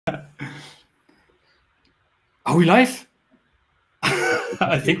Are we live?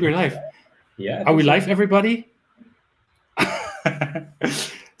 I think we're live. Yeah. Are we live, everybody?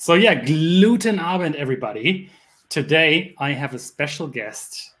 So yeah, Gluten Abend, everybody. Today I have a special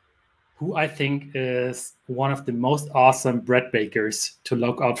guest who I think is one of the most awesome bread bakers to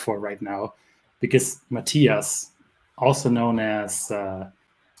look out for right now, because Matthias, also known as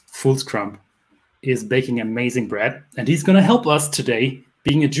Fool's Crumb, is baking amazing bread, and he's going to help us today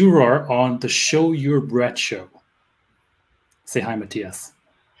being a juror on the Show Your Bread show. Say hi, Matthias.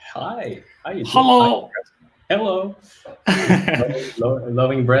 Hi. Hi. Hello. Hi. Hello.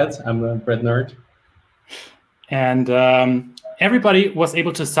 Loving bread. I'm a bread nerd. And everybody was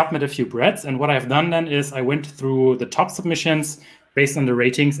able to submit a few breads. And what I've done then is I went through the top submissions based on the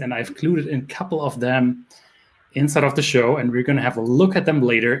ratings, and I've included a couple of them inside of the show. And we're going to have a look at them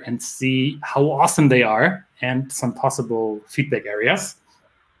later and see how awesome they are and some possible feedback areas.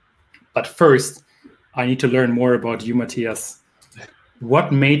 But first, I need to learn more about you, Matthias.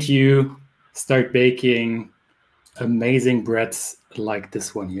 What made you start baking amazing breads like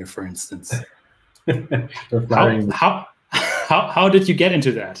this one here, for instance? How did you get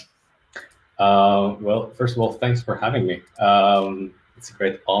into that? Well, first of all, thanks for having me. It's a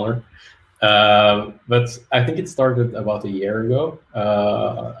great honor. But I think it started about a year ago.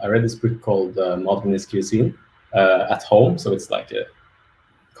 I read this book called Modernist Cuisine at home. So it's like a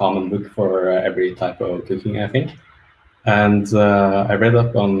common book for every type of cooking, I think. And I read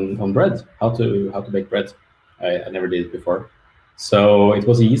up on bread, how to bake bread. I never did it before. So it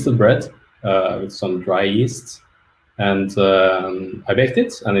was a yeasted bread with some dry yeast, and I baked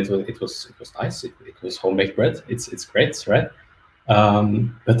it, and it was nice. It was home baked bread. It's great, right?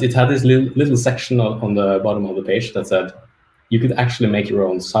 But it had this little section on the bottom of the page that said you could actually make your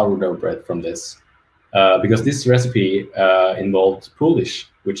own sourdough bread from this, because this recipe involved poolish,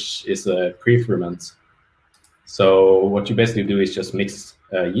 which is a pre-ferment. So what you basically do is just mix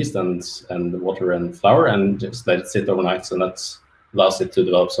yeast and water and flour and just let it sit overnight, and that allows it to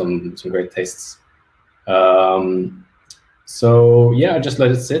develop some great tastes. So yeah, I just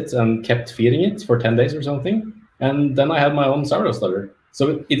let it sit and kept feeding it for 10 days or something, and then I had my own sourdough starter.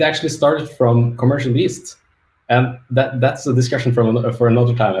 So it actually started from commercial yeast, and that's a discussion for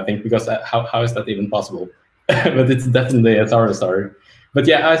another time, I think, because how is that even possible? But it's definitely a sourdough starter. But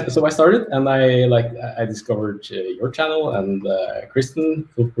yeah, so I started, and I discovered your channel and Kristen,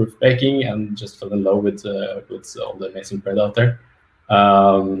 Foolproof Baking, and just fell in love with all the amazing bread out there.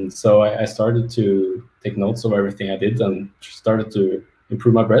 So I started to take notes of everything I did and started to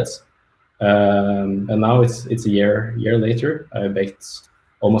improve my breads. And now it's a year later. I baked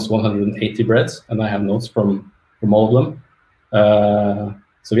almost 180 breads, and I have notes from all of them.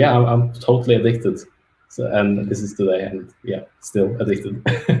 So yeah, I'm totally addicted. So, and this is today, and yeah, still addicted.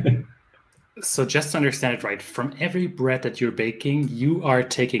 So just to understand it right, from every bread that you're baking, you are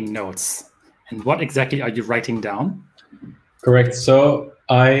taking notes. And what exactly are you writing down? Correct. So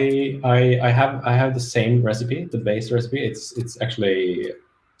I have the same recipe, the base recipe. It's actually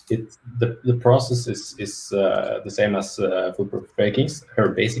the process is the same as Foolproof Baking's, her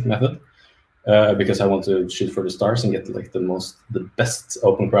basic method, because I want to shoot for the stars and get like the best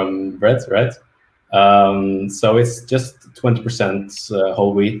open crumb bread, right? So it's just 20%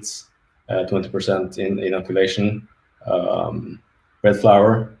 whole wheat, 20% in inoculation, bread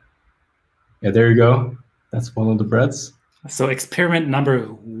flour. Yeah, there you go. That's one of the breads. So experiment number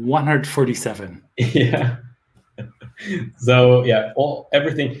 147. Yeah. So yeah,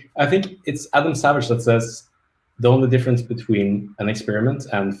 everything. I think it's Adam Savage that says the only difference between an experiment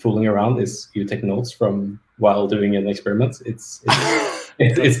and fooling around is you take notes from while doing an experiment. It's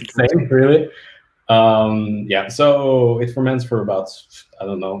the same, really. Yeah, so it ferments for about, I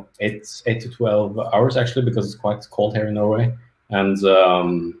don't know, 8 to 12 hours actually, because it's quite cold here in Norway, and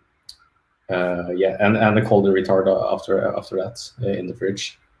yeah, and the colder retard after that in the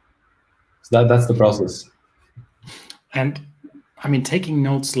fridge. So that's the process. And I mean, taking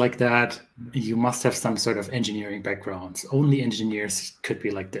notes like that, you must have some sort of engineering background. Only engineers could be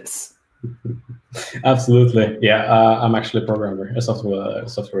like this. Absolutely, yeah. I'm actually a programmer, a software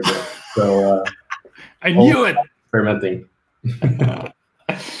developer. So. I knew it. Experimenting.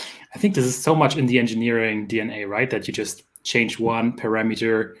 I think this is so much in the engineering DNA, right? That you just change one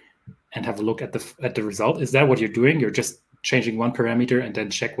parameter and have a look at the result. Is that what you're doing? You're just changing one parameter and then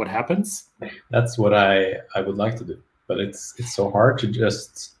check what happens? That's what I would like to do, but it's so hard to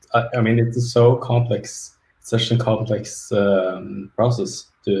just. I mean, it's so complex, such a complex process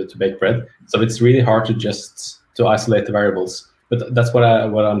to bake bread. So it's really hard to isolate the variables. But that's what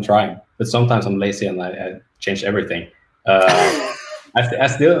I'm trying. But sometimes I'm lazy and I change everything. I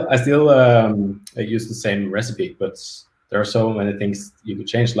use the same recipe, but there are so many things you could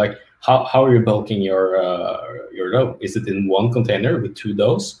change. Like how are you bulking your dough? Is it in one container with 2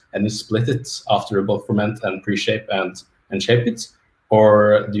 doughs and you split it after you bulk ferment and pre-shape and shape it,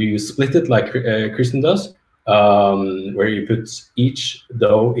 or do you split it like Kristen does, where you put each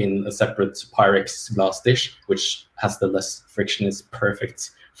dough in a separate Pyrex glass dish, which has the less friction, is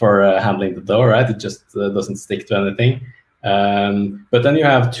perfect for handling the dough, right? It just doesn't stick to anything. But then you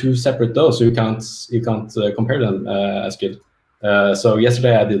have 2 separate doughs, so you can't compare them as good. So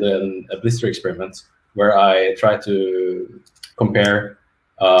yesterday I did a blister experiment where I tried to compare.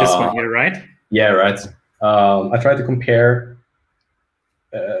 This one here, right? Yeah, right. I tried to compare.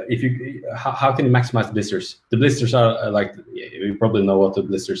 How can you maximize the blisters? The blisters are like, you probably know what the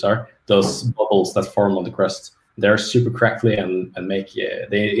blisters are. Those bubbles that form on the crust. They're super crackly and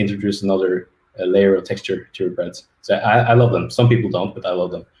they introduce another layer of texture to your breads. So I love them. Some people don't, but I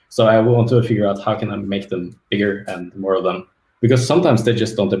love them. So I want to figure out how can I make them bigger and more of them, because sometimes they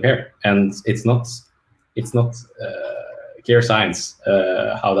just don't appear, and it's not clear science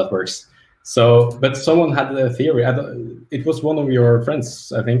how that works. So, but someone had a theory. It was one of your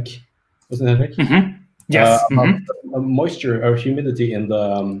friends, I think, wasn't it, Henrik? Mm-hmm. Yes. About moisture or humidity in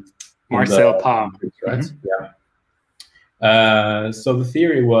the Marcel Palm, right? Mm-hmm. Yeah. So the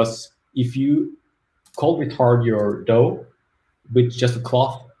theory was, if you cold retard your dough with just a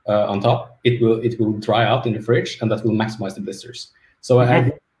cloth on top, it will dry out in the fridge, and that will maximize the blisters. So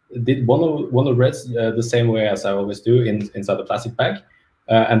I did one of the breads the same way as I always do inside the plastic bag,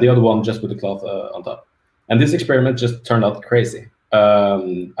 and the other one just with the cloth on top. And this experiment just turned out crazy.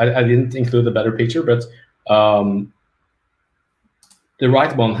 I didn't include a better picture, but the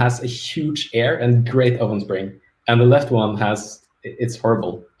right one has a huge air and great oven spring, and the left one it's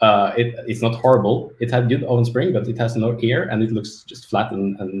horrible. It's not horrible. It had good oven spring, but it has no air, and it looks just flat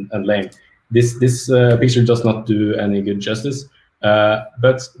and lame. This picture does not do any good justice.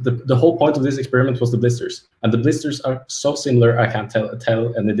 But the whole point of this experiment was the blisters, and the blisters are so similar I can't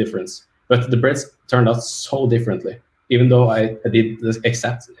tell any difference. But the breads turned out so differently, even though I did the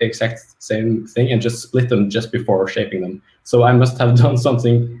exact same thing and just split them just before shaping them. So I must have done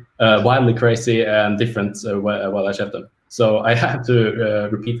something wildly crazy and different while I shaped them. So I had to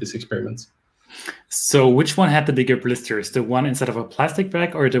repeat this experiment. So which one had the bigger blisters? The one inside of a plastic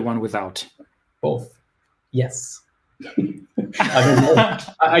bag or the one without? Both. Yes. I don't know.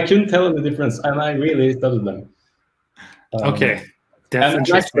 I couldn't tell the difference, and I really studied them. Okay, that's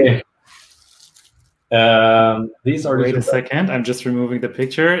interesting. These are. Wait a second. I'm just removing the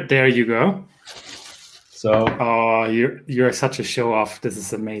picture. There you go. So. Oh, you're such a show off. This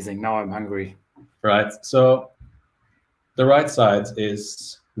is amazing. Now I'm hungry. Right. So, the right side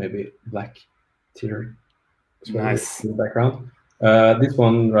is maybe black tier. Nice. In the background. This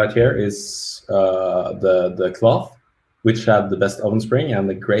one right here is the cloth, which had the best oven spring and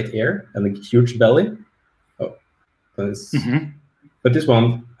the great air and a huge belly. Oh, but this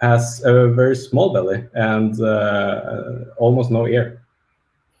one has a very small belly and almost no air.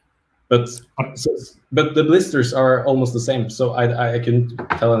 But the blisters are almost the same, so I couldn't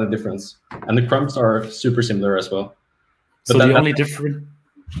tell any difference. And the crumbs are super similar as well. But so the only difference,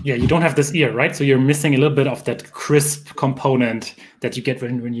 yeah, you don't have this ear, right? So you're missing a little bit of that crisp component that you get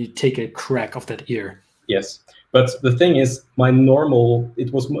when you take a crack of that ear. Yes, but the thing is,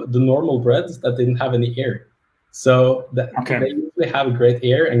 it was the normal breads that didn't have any ear. So they usually have great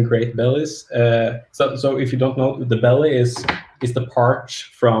air and great bellies. So if you don't know, the belly is the part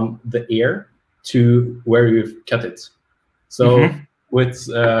from the ear to where you've cut it. So with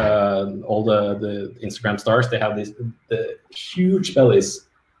all the Instagram stars, they have the huge bellies,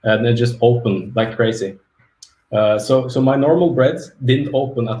 and they just open like crazy. So my normal breads didn't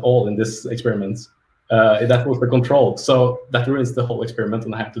open at all in this experiment. That was the control. So that ruins the whole experiment,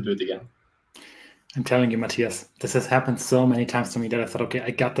 and I have to do it again. I'm telling you, Matthias, this has happened so many times to me that I thought, okay,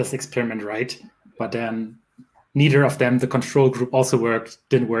 I got this experiment right, but then neither of them, the control group also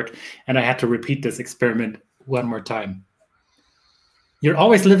didn't work, and I had to repeat this experiment one more time. You're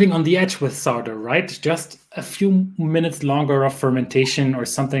always living on the edge with sourdough, right? Just a few minutes longer of fermentation or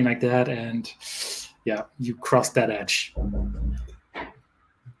something like that, and yeah, you cross that edge.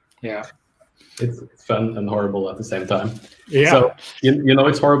 Yeah. It's fun and horrible at the same time. Yeah. So you know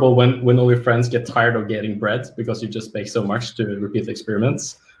it's horrible when all your friends get tired of getting bread because you just bake so much to repeat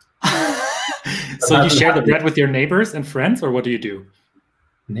experiments. So you share the bread with your neighbors and friends, or what do you do?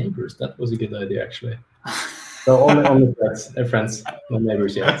 Neighbors, that was a good idea actually. So only friends, no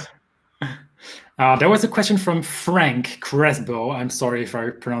neighbors yet. There was a question from Frank Crespo. I'm sorry if I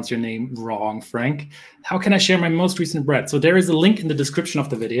pronounce your name wrong, Frank. How can I share my most recent bread? So there is a link in the description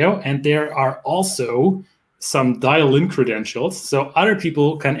of the video, and there are also some dial-in credentials, so other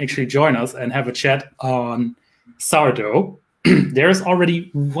people can actually join us and have a chat on sourdough. There's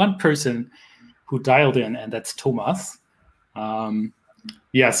already one person who dialed in, and that's Thomas.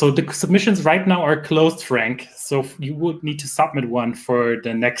 Yeah, so the submissions right now are closed, Frank. So you would need to submit one for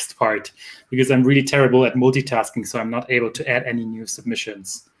the next part, because I'm really terrible at multitasking, so I'm not able to add any new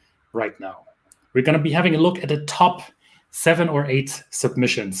submissions right now. We're going to be having a look at the top 7 or 8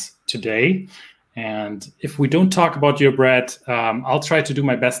 submissions today. And if we don't talk about your bread, I'll try to do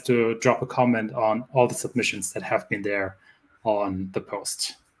my best to drop a comment on all the submissions that have been there on the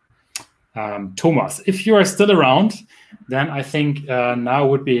post. Thomas, if you are still around, then I think now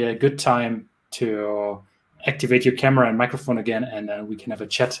would be a good time to activate your camera and microphone again, and then we can have a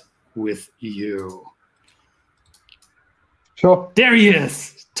chat with you. Sure. There he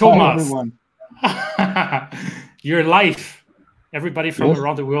is, Thomas. Hi, everyone. You're live. Everybody from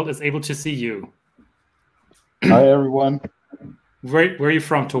around the world is able to see you. Hi, everyone. Where are you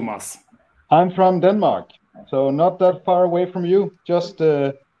from, Thomas? I'm from Denmark, so not that far away from you, just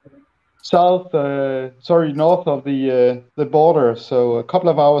north of the border, so a couple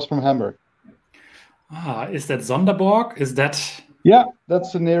of hours from Hamburg. Is that Sonderborg? Is that? Yeah,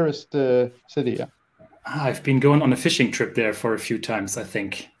 that's the nearest city, yeah. I've been going on a fishing trip there for a few times, I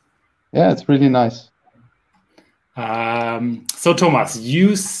think. Yeah, it's really nice. So Thomas,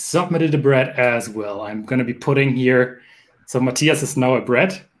 you submitted a bread as well. I'm going to be putting here. So Matthias is now a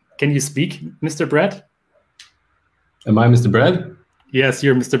bread. Can you speak, Mr. Bread? Am I Mr. Bread? Yes,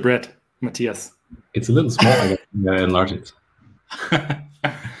 you're Mr. Bread, Matthias. It's a little small. I can enlarge it.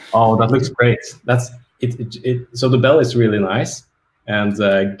 Oh, that looks great. That's it. So the bell is really nice and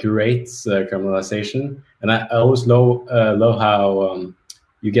great caramelization. And I always love how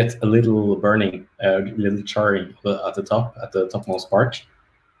you get a little burning, a little charring at the top, at the topmost part.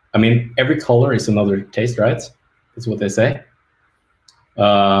 I mean, every color is another taste, right? That's what they say.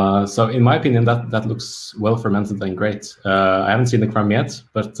 So in my opinion, that looks well fermented and great. I haven't seen the crumb yet,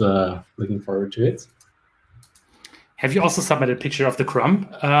 but looking forward to it. Have you also submitted a picture of the crumb,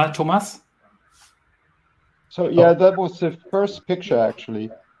 Thomas? So yeah, that was the first picture, actually.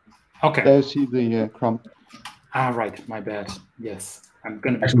 Okay. There you see the crumb. Right, my bad. Yes. I'm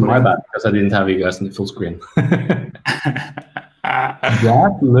gonna be actually my bad, because I didn't have you guys in the full screen.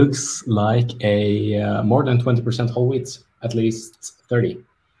 That looks like a more than 20% whole wheat, at least 30.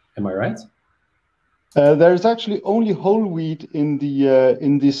 Am I right? There's actually only whole wheat in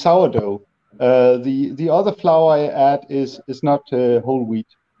the sourdough. The other flour I add is not whole wheat.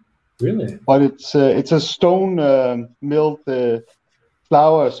 Really? But it's a stone milled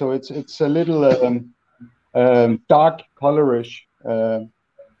flour, so it's a little dark colorish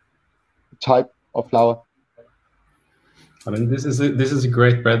type of flour. I mean, this is a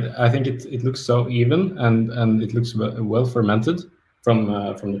great bread. I think it looks so even and it looks well fermented from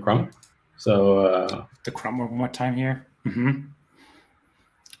the crumb. So the crumb one more time here. Mm-hmm.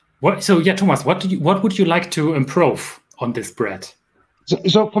 So yeah, Thomas, what would you like to improve on this bread?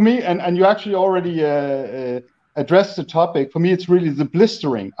 So for me, and you actually already addressed the topic. For me, it's really the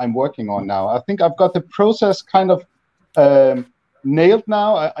blistering I'm working on now. I think I've got the process kind of nailed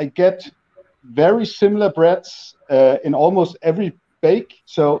now. I get very similar breads in almost every bake.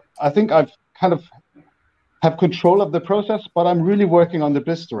 So I think I've kind of have control of the process, but I'm really working on the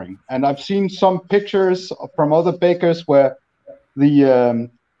blistering. And I've seen some pictures from other bakers where the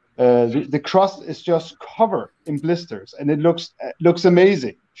crust is just covered in blisters, and it looks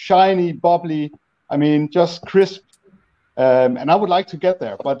amazing, shiny, bubbly. I mean, just crisp. And I would like to get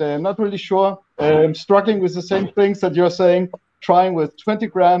there, but I'm not really sure. I'm struggling with the same things that you're saying. Trying with 20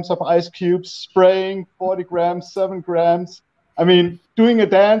 grams of ice cubes, spraying 40 grams, 7 grams. I mean, doing a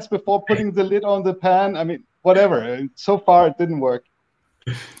dance before putting the lid on the pan. I mean, whatever. So far, it didn't work.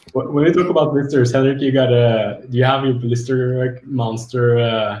 When we talk about blisters, Henrik, do you have your blister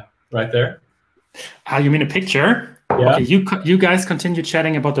monster right there? You mean a picture? Yeah. Okay, you guys continue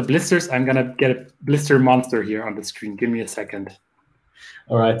chatting about the blisters. I'm gonna get a blister monster here on the screen. Give me a second.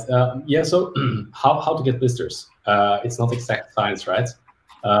 All right. Yeah. So how to get blisters? It's not exact science, right?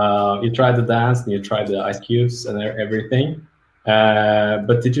 You try the dance and you try the ice cubes and everything.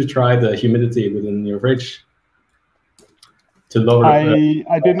 But did you try the humidity within your fridge to lower?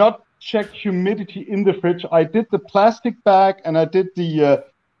 I did not check humidity in the fridge. I did the plastic bag and I did the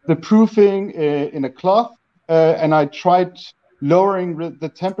proofing in a cloth, and I tried lowering the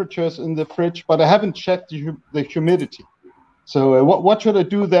temperatures in the fridge, but I haven't checked the humidity. So what should I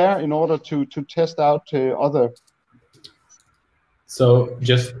do there in order to test out other? So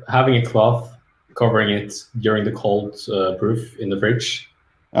just having a cloth covering it during the cold proof in the fridge.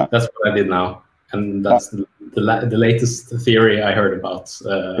 Yeah. That's what I did now, and that's the latest theory I heard about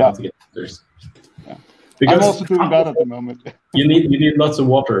how to get blisters. Yeah. Because I'm also doing that at the moment. you need lots of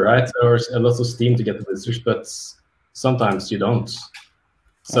water, right, or lots of steam to get the blisters, but sometimes you don't.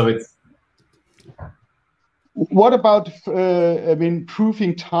 So it's. What about, I mean,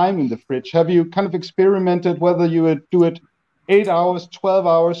 proofing time in the fridge? Have you kind of experimented whether you would do it 8 hours, 12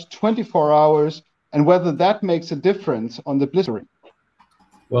 hours, 24 hours, and whether that makes a difference on the blistering?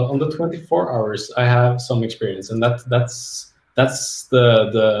 Well, on the 24 hours, I have some experience, and that's the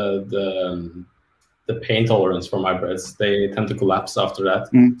pain tolerance for my breads. They tend to collapse after that.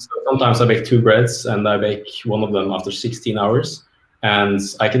 So sometimes I bake 2 breads, and I bake one of them after 16 hours. And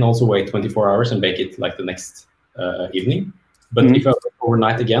I can also wait 24 hours and bake it like the next evening. But if I wait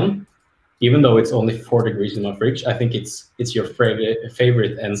overnight again, even though it's only 4 degrees in my fridge, I think it's your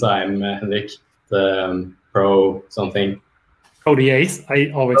favorite enzyme, Henrik, the pro something. Protease.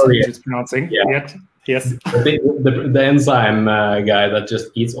 I always think it's pronouncing. Yeah. Yes. The enzyme guy that just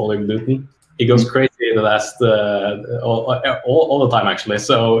eats all the gluten. He goes crazy the last all the time actually.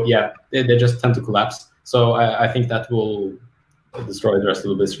 So yeah, they just tend to collapse. So I think that will destroy the rest of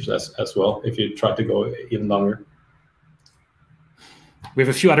the blisters as well if you try to go even longer. We have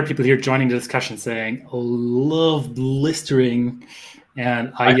a few other people here joining the discussion saying, "Oh, love blistering,"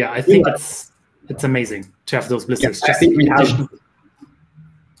 and I think it's amazing to have those blisters. Yeah, I think we have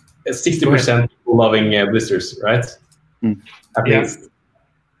 60% people loving blisters, right? At least.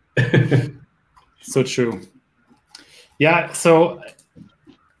 So true. Yeah. So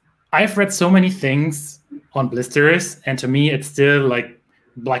I've read so many things on blisters, and to me, it's still like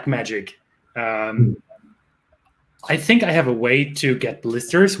black magic. I think I have a way to get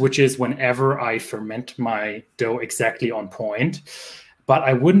blisters, which is whenever I ferment my dough exactly on point, but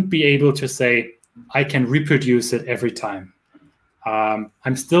I wouldn't be able to say I can reproduce it every time.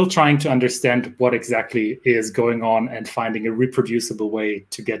 I'm still trying to understand what exactly is going on and finding a reproducible way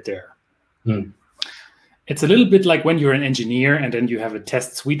to get there. It's a little bit like when you're an engineer and then you have a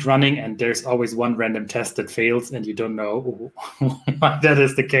test suite running and there's always one random test that fails and you don't know why that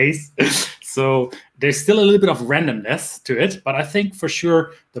is the case. So there's still a little bit of randomness to it, but I think for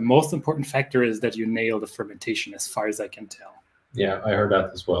sure the most important factor is that you nail the fermentation as far as I can tell. Yeah, I heard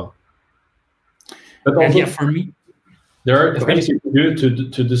that as well. But also, yeah, for me, there are things you can do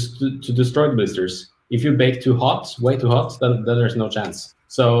to destroy the blisters. If you bake too hot, way too hot, then there's no chance.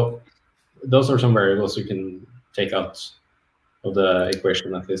 So those are some variables you can take out of the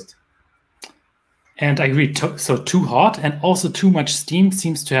equation at least. And I agree. So too hot and also too much steam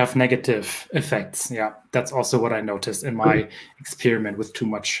seems to have negative effects. Yeah, that's also what I noticed in my experiment with too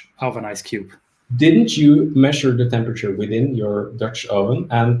much of an ice cube. Didn't you measure the temperature within your Dutch oven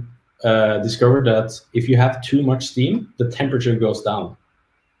and discover that if you have too much steam, the temperature goes down?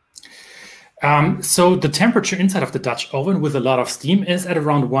 So the temperature inside of the Dutch oven with a lot of steam is at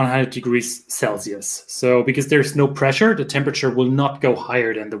around 100 degrees Celsius. So because there's no pressure, the temperature will not go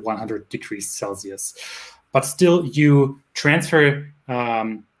higher than the 100 degrees Celsius. But still, you transfer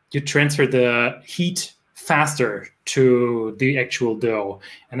the heat faster to the actual dough.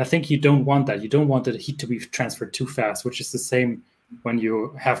 And I think you don't want that. You don't want the heat to be transferred too fast, which is the same when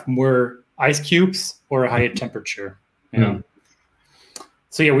you have more ice cubes or a higher temperature. Yeah.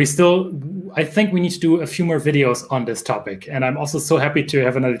 So yeah, I think we need to do a few more videos on this topic. And I'm also so happy to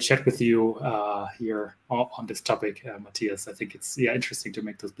have another chat with you here on this topic, Matthias. I think it's interesting to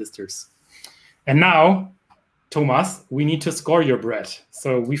make those blisters. And now, Thomas, we need to score your bread.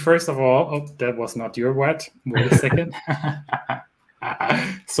 So we first of all, that was not your bread. Wait a second.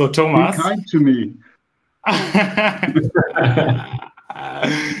 So Thomas. Be kind to me.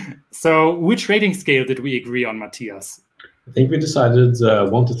 So which rating scale did we agree on, Matthias? I think we decided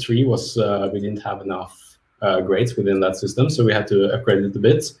 1 to 3 was we didn't have enough grades within that system, so we had to upgrade it a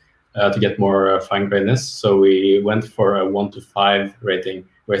bit to get more fine grainedness. So we went for a 1 to 5 rating,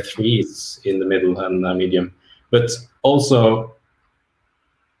 where 3 is in the middle and medium. But also,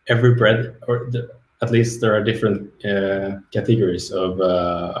 every bread, at least there are different categories of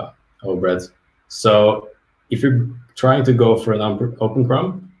bread. So if you're trying to go for an open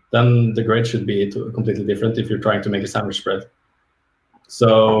crumb, then the grade should be completely different if you're trying to make a sandwich bread.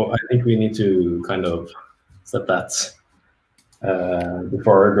 So I think we need to kind of set that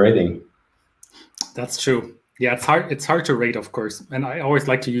before grading. That's true. Yeah, it's hard to rate, of course. And I always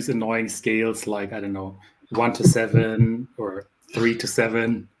like to use annoying scales like, I don't know, 1 to 7 or 3 to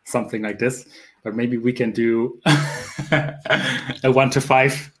 7, something like this. But maybe we can do A 1 to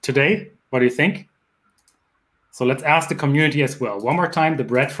 5 today. What do you think? So let's ask the community as well. One more time, the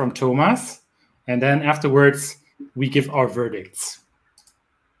bread from Thomas. And then afterwards, we give our verdicts.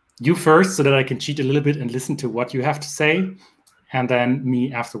 You first, so that I can cheat a little bit and listen to what you have to say. And then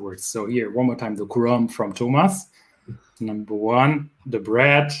me afterwards. So here, one more time, the crumb from Thomas. Number 1, the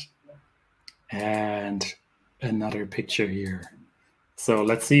bread. And another picture here. So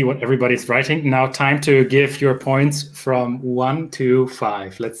let's see what everybody's writing. Now time to give your points from 1 to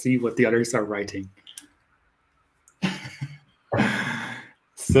 5. Let's see what the others are writing.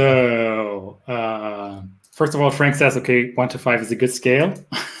 So first of all, Frank says, okay, 1 to 5 is a good scale.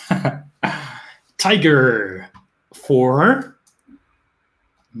 Tiger, 4.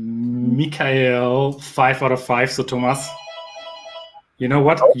 Mikael, 5 out of 5. So Thomas, you know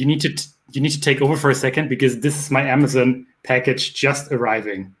what? You need to take over for a second, because this is my Amazon package just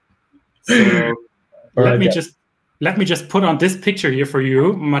arriving. So let me just put on this picture here for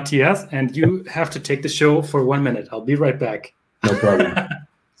you, Matthias, and you have to take the show for 1 minute. I'll be right back. No problem.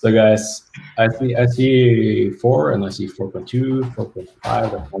 So guys, I see 4 and I see 4.2,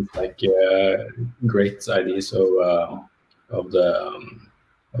 4.5. That sounds like great ideas of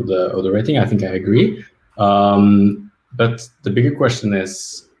the rating. I think I agree. But the bigger question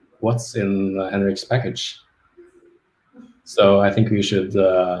is, what's in Henrik's package? So I think we should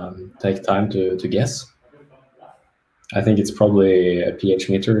take time to guess. I think it's probably a pH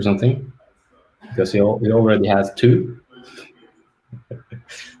meter or something, because he already has 2.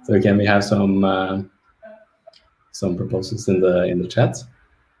 So can we have some proposals in the chat?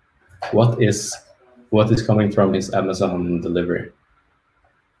 What is coming from his Amazon delivery?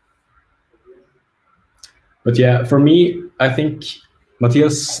 But yeah, for me, I think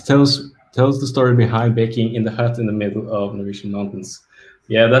Matthias tells the story behind baking in the hut in the middle of Norwegian mountains.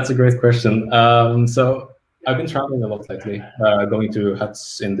 Yeah, that's a great question. So I've been traveling a lot lately, going to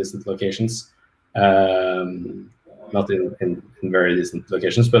huts in distant locations, not in very distant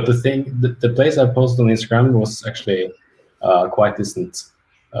locations. But the place I posted on Instagram was actually quite distant.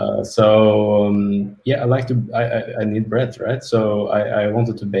 Yeah, I need bread, right? So I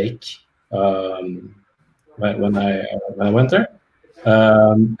wanted to bake when I went there,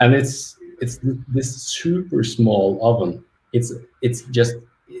 and it's this super small oven. It's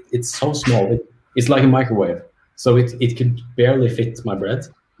so small. It's like a microwave, so it could barely fit my bread.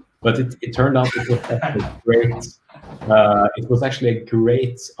 But it turned out it was actually great. It was actually a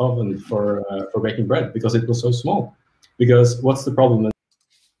great oven for baking bread, because it was so small. Because what's the problem?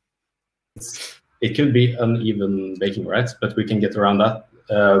 It could be uneven baking, right? But we can get around that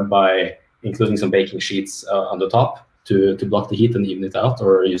by including some baking sheets on the top to block the heat and even it out,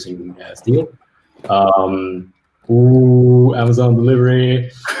 or using steel. Amazon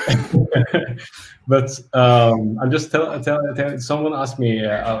delivery. But I'm just someone asked me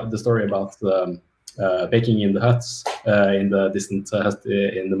the story about baking in the huts in the distant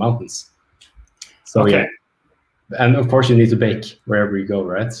in the mountains. So okay. Yeah, and of course you need to bake wherever you go,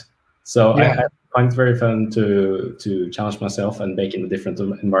 right? So yeah. I find it very fun to challenge myself and bake in a different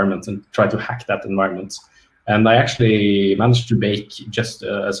environment and try to hack that environment. And I actually managed to bake just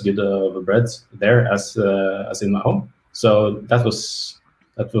as good of a bread there as in my home. So that was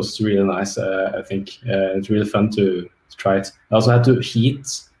really nice. I think it's really fun to try it. I also had to heat.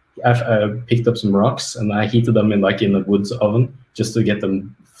 I picked up some rocks and I heated them in a wood oven just to get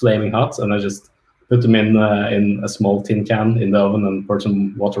them flaming hot. And I just put them in a small tin can in the oven and poured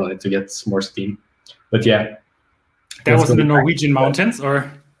some water on it to get more steam. But yeah, that was in the Norwegian mountains, or?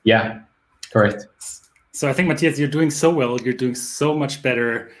 Yeah, correct. So I think, Matthias, you're doing so well. You're doing so much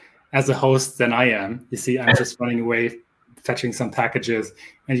better as a host than I am. You see, I'm just running away, fetching some packages,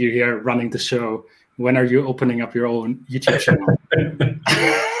 and you're here running the show. When are you opening up your own YouTube channel?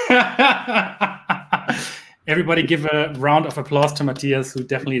 Everybody give a round of applause to Matthias, who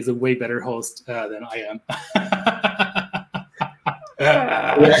definitely is a way better host than I am.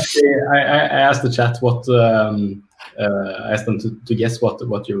 Actually, I asked the chat what I asked them to guess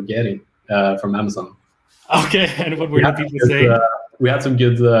what you're getting from Amazon. Okay, and what were the people saying? We had some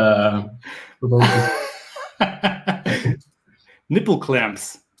good proposals. Nipple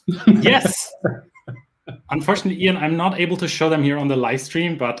clamps. Yes. Unfortunately, Ian, I'm not able to show them here on the live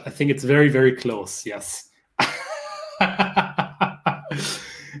stream, but I think it's very, very close. Yes.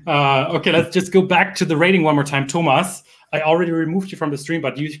 Okay, let's just go back to the rating one more time. Thomas, I already removed you from the stream,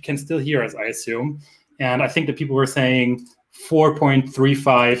 but you can still hear us, I assume. And I think the people were saying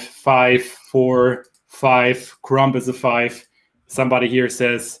 4.35, 5, 4, 5. Crumb is a 5. Somebody here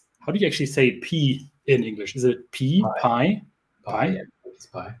says, how do you actually say pea in English? Is it pea? Pie? Pie? Yeah, it's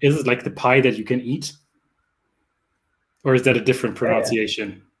pie. Is it like the pie that you can eat? Or is that a different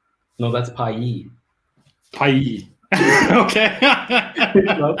pronunciation? No, that's pie. Pie. Okay.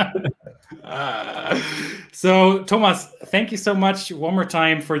 So, Thomas, thank you so much one more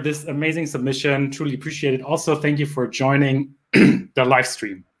time for this amazing submission. Truly appreciate it. Also, thank you for joining the live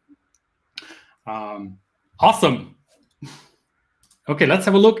stream. Awesome. Okay, let's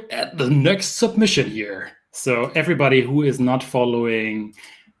have a look at the next submission here. So everybody who is not following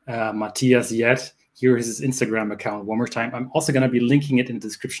Matthias yet, here is his Instagram account one more time. I'm also going to be linking it in the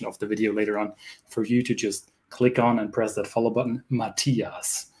description of the video later on for you to just click on and press that follow button.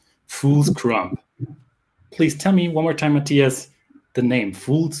 Matthias, Fool's Crumb. Please tell me one more time, Matthias, the name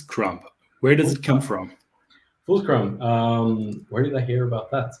Fool's Crumb. Where does it come from? Fool's Crumb. Where did I hear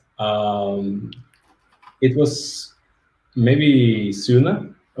about that? It was maybe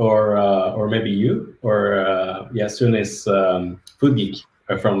Sune or maybe you, or yeah, Sune is food geek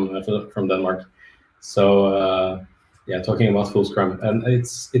from Denmark. So yeah, talking about Fool's Crumb, and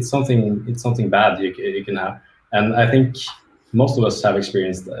it's something bad you can have, and I think most of us have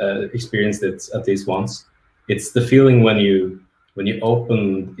experienced it at least once. It's the feeling when you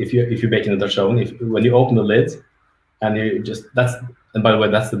open, if you bake in a Dutch oven, when you open the lid, and and by the way,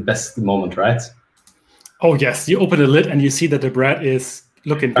 that's the best moment, right? Oh yes, you open the lid and you see that the bread is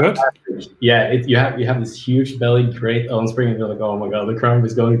looking good. Yeah, you have this huge belly, great oven spring, and you're like, oh my god, the crumb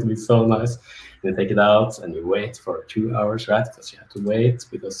is going to be so nice. And you take it out and you wait for 2 hours, right? Because you have to wait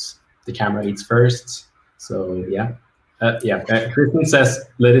because the camera eats first. So yeah, yeah. Kristen says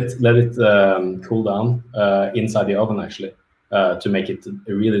let it cool down inside the oven actually to make it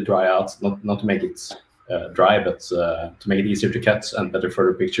really dry out, not to make it dry, but to make it easier to cut and better for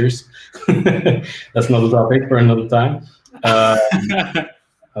the pictures. That's another topic for another time. I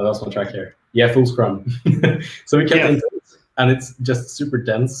lost my track here. Yeah, Fool's Crumb. So we kept into it, and it's just super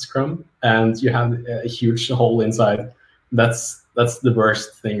dense crumb, and you have a huge hole inside. That's the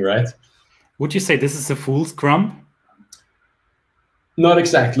worst thing, right? Would you say this is a Fool's Crumb? Not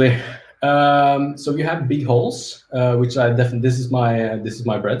exactly. So you have big holes, which I definitely. This is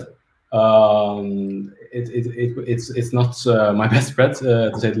my bread. It's not my best bread,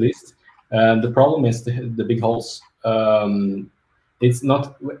 to say the least. The problem is the big holes. It's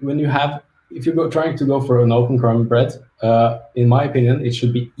not when you have, if you're trying to go for an open crumb bread, in my opinion, it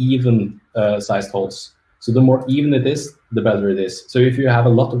should be even sized holes. So the more even it is, the better it is. So if you have a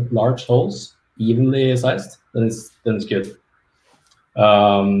lot of large holes, evenly sized, then it's good.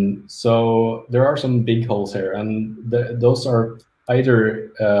 So there are some big holes here, and those are either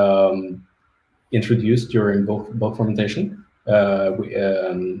introduced during bulk fermentation.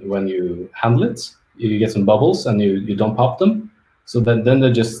 When you handle it, you get some bubbles and you don't pop them. So then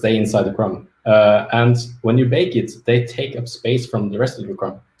they just stay inside the crumb. And when you bake it, they take up space from the rest of the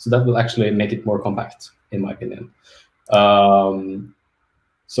crumb. So that will actually make it more compact, in my opinion.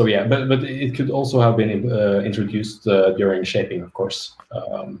 So yeah, but it could also have been introduced during shaping, of course.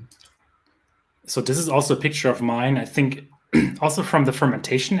 So this is also a picture of mine. I think also from the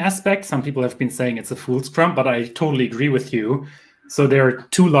fermentation aspect, some people have been saying it's a Fool's Crumb, but I totally agree with you. So there are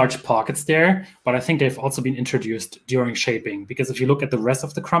two large pockets there, but I think they've also been introduced during shaping, because if you look at the rest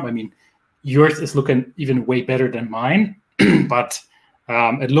of the crumb, I mean, yours is looking even way better than mine, but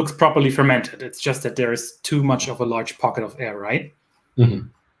it looks properly fermented. It's just that there is too much of a large pocket of air, right? Mm-hmm.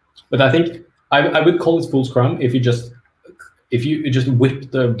 But I think I would call it Fool's Crumb if you just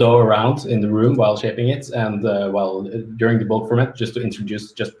whip the dough around in the room while shaping it, and while during the bulk ferment, just to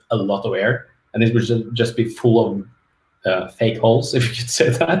introduce just a lot of air, and it would just be full of fake holes, if you could say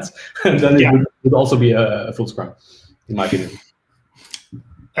that, and then it would also be a Fool's Crumb, in my opinion.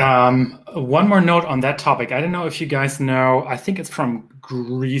 One more note on that topic. I don't know if you guys know, I think it's from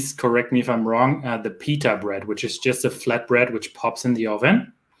Greece, correct me if I'm wrong, the pita bread, which is just a flat bread which pops in the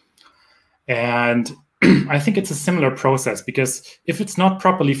oven. And I think it's a similar process, because if it's not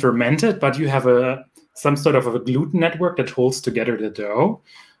properly fermented, but you have some sort of a gluten network that holds together the dough,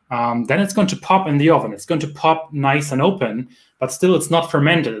 then it's going to pop in the oven. It's going to pop nice and open, but still it's not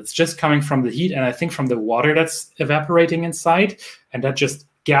fermented. It's just coming from the heat, and I think from the water that's evaporating inside, and that just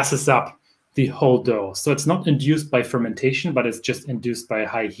gases up the whole dough. So it's not induced by fermentation, but it's just induced by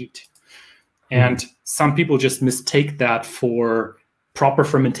high heat. And some people just mistake that for proper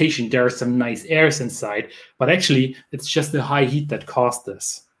fermentation. There are some nice airs inside, but actually it's just the high heat that caused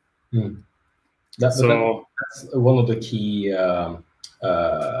this. That's one of the key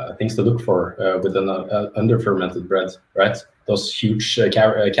things to look for with an under-fermented bread, right? Those huge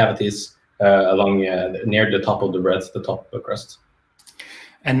cavities along near the top of the bread, the top crust.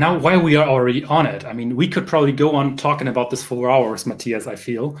 And now, while we are already on it, I mean, we could probably go on talking about this for hours, Matthias, I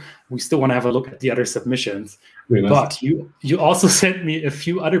feel. We still want to have a look at the other submissions. But you also sent me a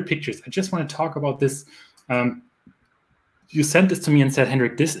few other pictures. I just want to talk about this. You sent this to me and said,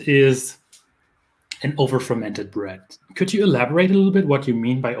 Hendrik, this is an over-fermented bread. Could you elaborate a little bit what you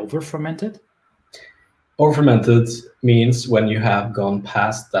mean by over-fermented? Over-fermented means when you have gone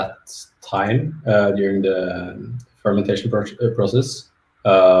past that time during the fermentation process,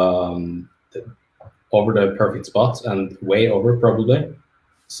 over the perfect spot and way over probably,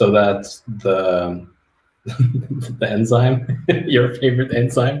 so that the the enzyme, your favorite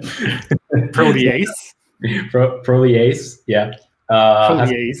enzyme, protease, protease, yeah,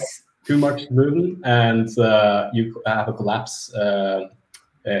 protease. Has too much gluten, and you have a collapse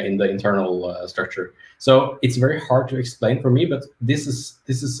in the internal structure. So it's very hard to explain for me, but this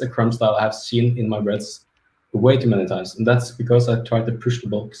is a crumb style I have seen in my breads way too many times, and that's because I tried to push the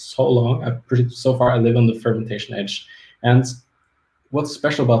bulk so long. I pushed it so far. I live on the fermentation edge, and what's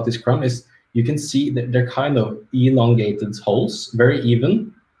special about this crumb is you can see that they're kind of elongated holes, very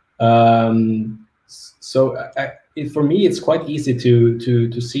even. So for me, it's quite easy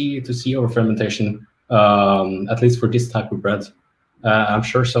to see over fermentation, at least for this type of bread. I'm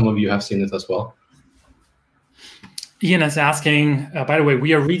sure some of you have seen it as well. Ian is asking, by the way,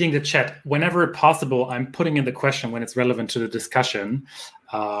 we are reading the chat. Whenever possible, I'm putting in the question when it's relevant to the discussion.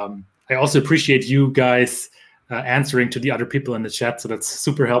 I also appreciate you guys answering to the other people in the chat, so that's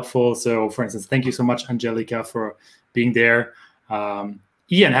super helpful. So, for instance, thank you so much, Angelica, for being there.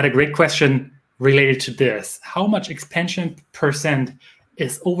 Ian had a great question related to this. How much expansion %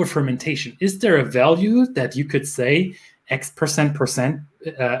 is over fermentation? Is there a value that you could say X percent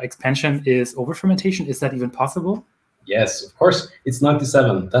expansion is over fermentation? Is that even possible? Yes, of course. It's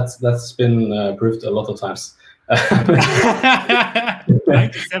 97. That's been proved a lot of times.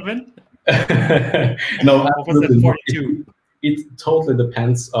 97? No, absolutely. 42. It totally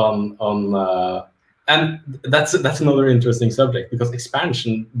depends on and that's another interesting subject, because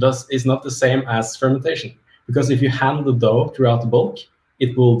expansion is not the same as fermentation. Because if you handle the dough throughout the bulk,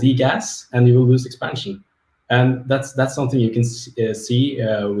 it will degas and you will lose expansion. And that's something you can see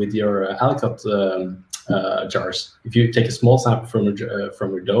with your alicot jars. If you take a small sample from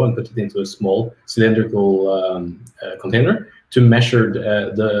your dough and put it into a small cylindrical container to measure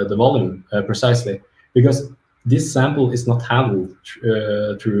the volume precisely, because this sample is not handled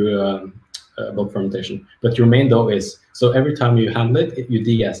through bulk fermentation, but your main dough is. So every time you handle it, you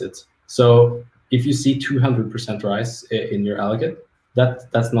degas it. So if you see 200% rise in your alicot,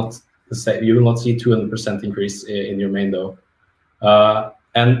 that's not the same. You will not see 200% increase in your main dough.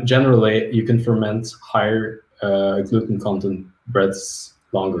 And generally, you can ferment higher gluten content breads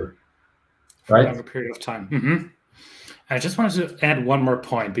longer, right? For a longer period of time. Mm-hmm. I just wanted to add one more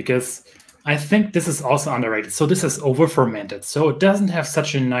point, because I think this is also underrated. So this is over fermented. So it doesn't have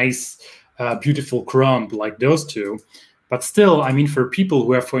such a nice, beautiful crumb like those two. But still, I mean, for people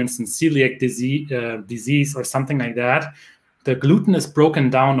who have, for instance, celiac disease or something like that, the gluten is broken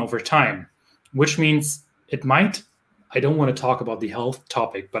down over time, which means it might, I don't want to talk about the health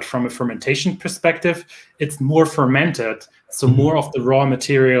topic, but from a fermentation perspective, it's more fermented, so more of the raw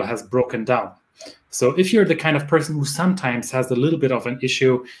material has broken down. So if you're the kind of person who sometimes has a little bit of an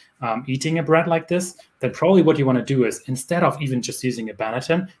issue eating a bread like this, then probably what you want to do is, instead of even just using a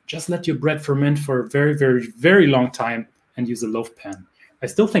banneton, just let your bread ferment for a very, very, very long time and use a loaf pan. I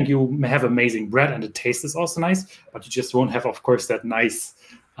still think you may have amazing bread and the taste is also nice, but you just won't have, of course, that nice,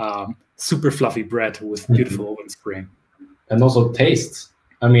 super fluffy bread with beautiful oven spring. And also taste.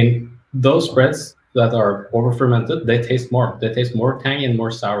 I mean, those breads that are over fermented, they taste more. They taste more tangy and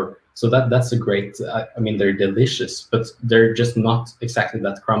more sour. So that's a great, I mean, they're delicious, but they're just not exactly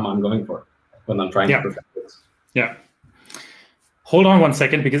that crumb I'm going for when I'm trying to perfect it. Yeah. Hold on one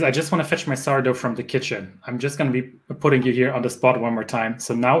second, because I just want to fetch my sourdough from the kitchen. I'm just going to be putting you here on the spot one more time.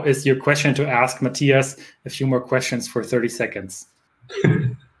 So now is your question to ask Matthias a few more questions for 30 seconds.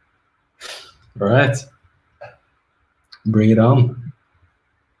 All right. Bring it on.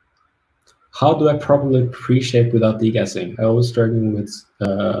 How do I properly pre-shape without degassing? I always struggle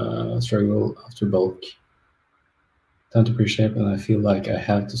after bulk. Time to pre-shape, and I feel like I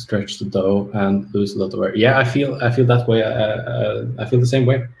have to stretch the dough and lose a lot of air. Yeah, I feel that way. I feel the same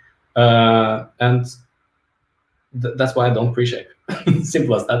way, and that's why I don't pre-shape.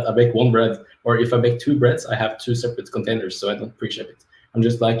 Simple as that. I bake one bread, or if I bake two breads, I have two separate containers, so I don't pre-shape it. I'm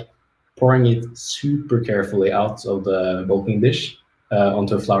just like pouring it super carefully out of the bulking dish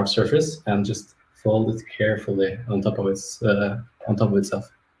onto a floured surface, and just fold it carefully on top of itself.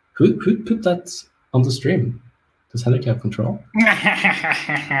 Who put that on the stream? Does Henrik have control?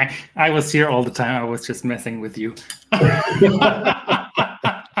 I was here all the time. I was just messing with you.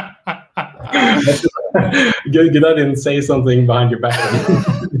 Good, I didn't say something behind your back.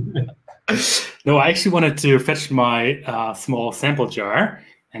 No, I actually wanted to fetch my small sample jar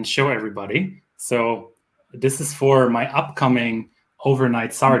and show everybody. So this is for my upcoming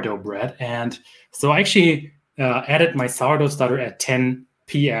overnight sourdough bread. And so I actually added my sourdough starter at 10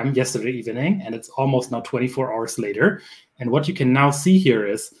 p.m. yesterday evening, and it's almost now 24 hours later. And what you can now see here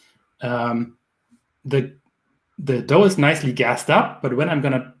is the dough is nicely gassed up, but when I'm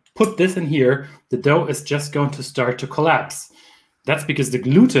going to put this in here, the dough is just going to start to collapse. That's because the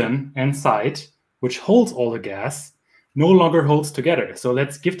gluten inside, which holds all the gas, no longer holds together. So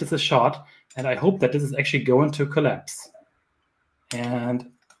let's give this a shot, and I hope that this is actually going to collapse. And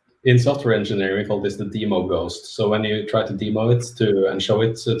in software engineering, we call this the demo ghost. So when you try to demo it and show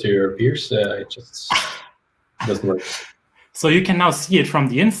it to your peers, it just doesn't work. So you can now see it from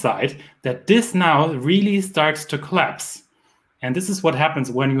the inside that this now really starts to collapse. And this is what happens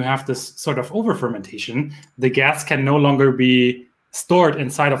when you have this sort of over-fermentation. The gas can no longer be stored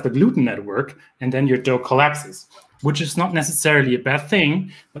inside of the gluten network, and then your dough collapses, which is not necessarily a bad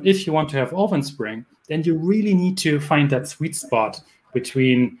thing. But if you want to have oven spring, then you really need to find that sweet spot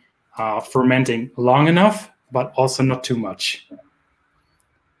between fermenting long enough, but also not too much.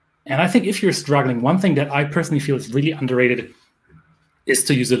 And I think if you're struggling, one thing that I personally feel is really underrated is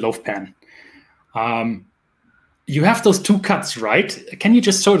to use a loaf pan. You have those two cuts, right? Can you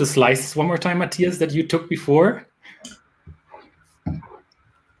just show the slices one more time, Matthias, that you took before?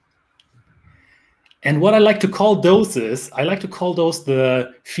 And what I like to call those is, I like to call those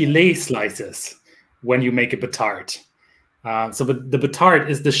the filet slices when you make a batard. So the batard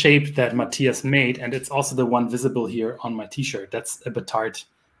is the shape that Matthias made, and it's also the one visible here on my t-shirt. That's a batard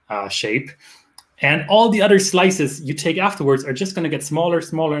shape. And all the other slices you take afterwards are just going to get smaller,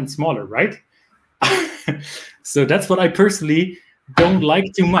 smaller, and smaller, right? So that's what I personally don't like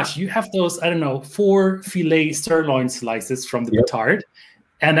too much. You have those, I don't know, 4 filet sirloin slices from the batard.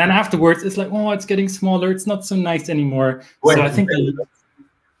 And then afterwards, it's like, oh, it's getting smaller. It's not so nice anymore. So I think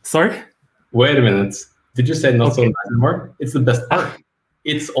sorry? Wait a minute. Did you say not so nice anymore? It's the best part.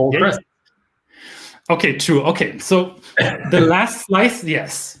 It's all pressed. Okay, true. Okay, so the last slice,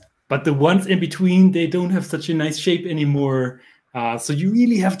 yes. But the ones in between, they don't have such a nice shape anymore. So you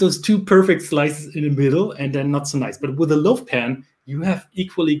really have those 2 perfect slices in the middle and then not so nice. But with a loaf pan, you have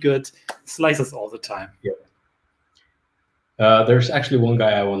equally good slices all the time. Yeah. There's actually one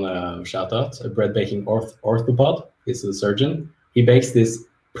guy I want to shout out, a bread baking orthopod. He's a surgeon. He bakes this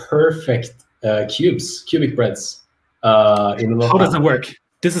perfect cubic breads. How does it work?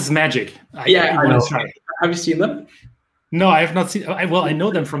 This is magic. I know. Have you seen them? No, I have not seen. Well, I know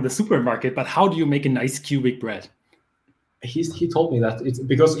them from the supermarket, but how do you make a nice cubic bread? He told me that it's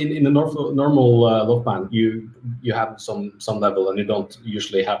because in the normal loaf pan you have some level and you don't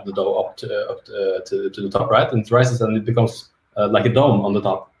usually have the dough up to the top, right? And it rises and it becomes like a dome on the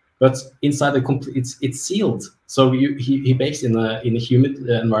top. But inside it's sealed, so he bakes in a humid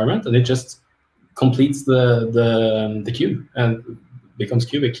environment, and it just completes the cube and becomes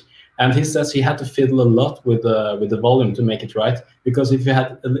cubic. And he says he had to fiddle a lot with the volume to make it right, because if you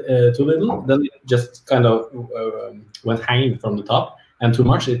had too little, then it just kind of went hanging from the top, and too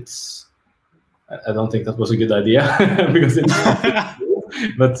much, I don't think that was a good idea because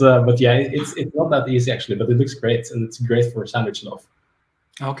but yeah, it's not that easy actually, but it looks great, and it's great for sandwich loaf.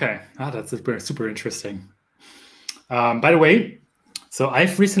 Okay, that's super interesting. By the way, so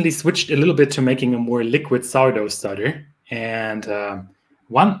I've recently switched a little bit to making a more liquid sourdough starter, and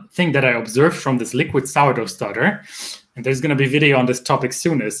one thing that I observed from this liquid sourdough starter, and there's going to be a video on this topic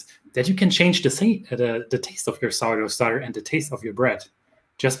soon, is that you can change the taste of your sourdough starter and the taste of your bread.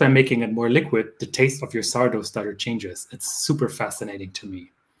 Just by making it more liquid, the taste of your sourdough starter changes. It's super fascinating to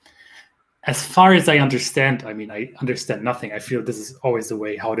me. As far as I understand, I mean, I understand nothing. I feel this is always the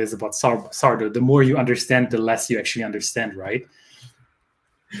way how it is about sourdough. The more you understand, the less you actually understand, right?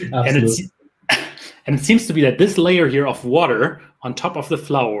 Absolutely. And it seems to be that this layer here of water on top of the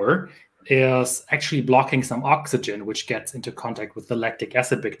flour is actually blocking some oxygen, which gets into contact with the lactic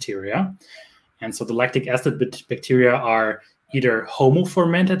acid bacteria. And so the lactic acid bacteria are either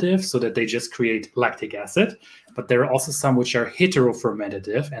homofermentative, so that they just create lactic acid, but there are also some which are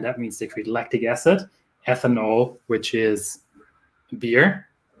heterofermentative, and that means they create lactic acid, ethanol, which is beer,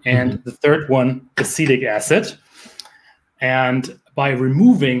 and the third one, acetic acid. And by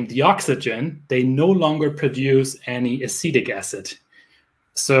removing the oxygen, they no longer produce any acetic acid.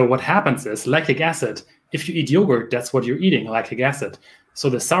 So what happens is lactic acid, if you eat yogurt, that's what you're eating, lactic acid. So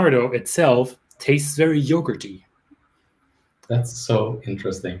the sourdough itself tastes very yogurty. That's so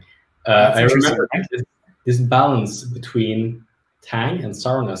interesting. That's I interesting, remember right? this balance between tang and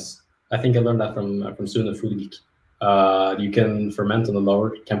sourness. I think I learned that from Sune Food Geek. You can ferment on a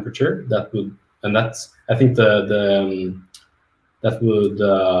lower temperature. That's I think that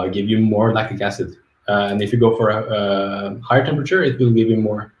would give you more lactic acid. And if you go for a higher temperature, it will give you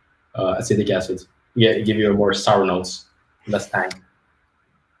more acidic acid. Yeah, give you more sour notes, less tang.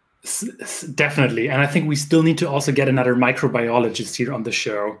 Definitely. And I think we still need to also get another microbiologist here on the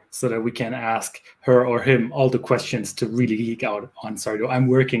show so that we can ask her or him all the questions to really geek out on sourdough. I'm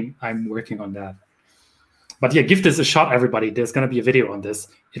working on that. But yeah, give this a shot, everybody. There's going to be a video on this.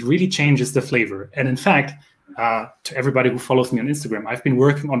 It really changes the flavor. And in fact, to everybody who follows me on Instagram, I've been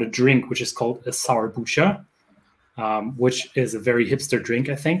working on a drink which is called a sour bucha, which is a very hipster drink,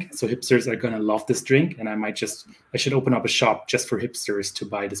 I think. So hipsters are going to love this drink. And I should open up a shop just for hipsters to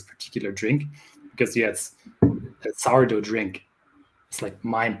buy this particular drink. Because yeah, it's a sourdough drink. It's like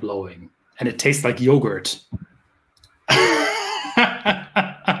mind-blowing. And it tastes like yogurt.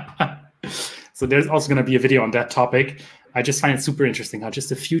 So there's also going to be a video on that topic. I just find it super interesting how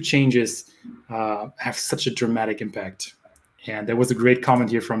just a few changes have such a dramatic impact. And there was a great comment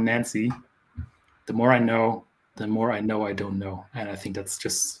here from Nancy. The more I know I don't know. And I think that's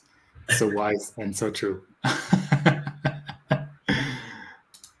just so wise and so true.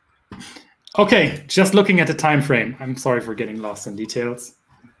 Okay, just looking at the time frame. I'm sorry for getting lost in details.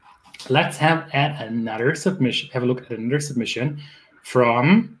 Let's have another submission. Have a look at another submission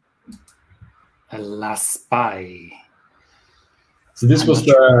from La Spy. So this was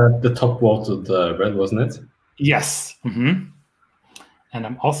the top voted bread, wasn't it? Yes. Mm-hmm. And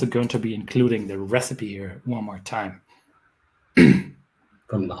I'm also going to be including the recipe here one more time.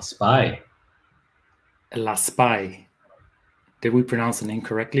 From La Spy. La Spy. Did we pronounce the name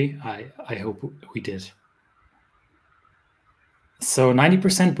correctly? I hope we did. So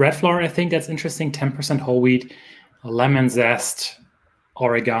 90% bread flour, I think that's interesting. 10% whole wheat, lemon zest,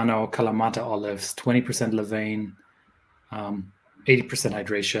 oregano, Kalamata olives, 20% levain, 80%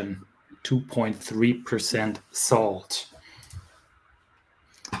 hydration, 2.3% salt.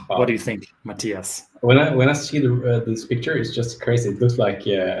 Wow. What do you think, Matthias? When I see this picture, it's just crazy. It looks like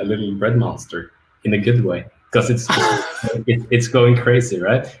a little bread monster in a good way, because it's going crazy,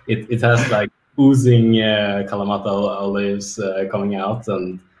 right? It has like oozing Kalamata olives coming out,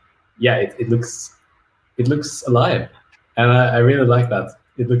 and yeah, it looks alive, and I really like that.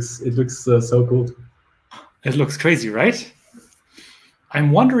 It looks so cool. It looks crazy, right?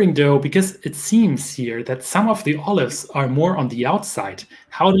 I'm wondering though, because it seems here that some of the olives are more on the outside.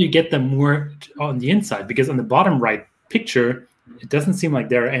 How do you get them more on the inside? Because on the bottom right picture, it doesn't seem like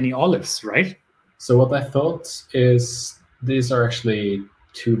there are any olives, right? So what I thought is these are actually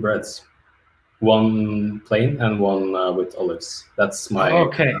two breads, one plain and one with olives. That's my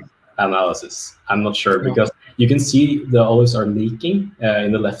analysis. I'm not sure because you can see the olives are leaking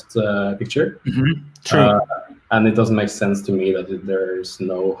in the left picture. Mm-hmm. True. And it doesn't make sense to me that there's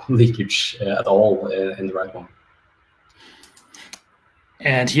no leakage at all in the right one.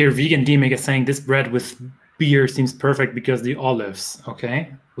 And here, Vegan DMake is saying this bread with beer seems perfect because the olives. Okay,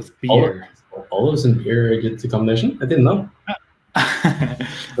 with beer. Olives and beer a good combination? I didn't know.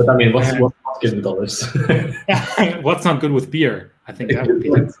 But I mean, what's good with olives? What's not good with beer? I think that would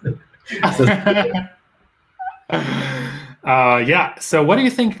be it. Yeah. So, what do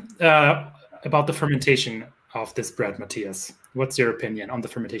you think about the fermentation of this bread, Matthias? What's your opinion on the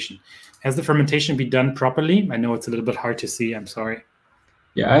fermentation? Has the fermentation been done properly? I know it's a little bit hard to see. I'm sorry.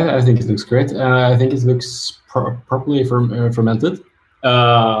 Yeah, I think it looks great. I think it looks properly fermented.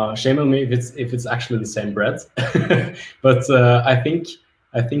 Shame on me if it's actually the same bread, but I think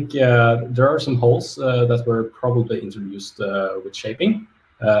there are some holes that were probably introduced with shaping,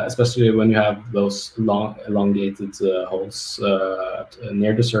 especially when you have those long elongated holes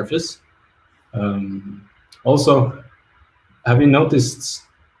near the surface. Also, have you noticed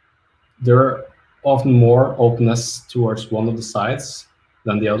there are often more openness towards one of the sides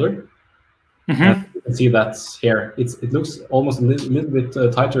than the other? Mm-hmm. You can see that here. It looks almost a little bit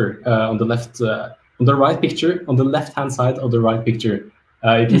tighter on the left, on the right picture, on the left-hand side of the right picture.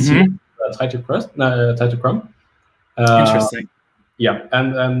 You can see a tighter crumb. Interesting. Yeah,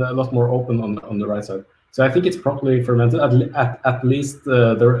 and a lot more open on the right side. So I think it's properly fermented. At least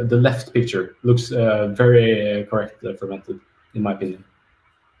the left picture looks very correct fermented, in my opinion.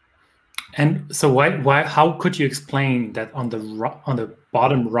 And so why? How could you explain that on the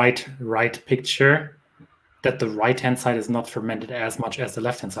bottom right picture that the right-hand side is not fermented as much as the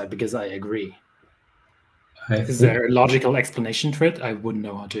left-hand side? Because I agree. Is there a logical explanation to it? I wouldn't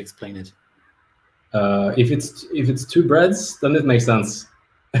know how to explain it. If it's two breads, then it makes sense.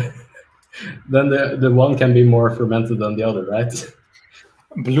 Then the one can be more fermented than the other, right?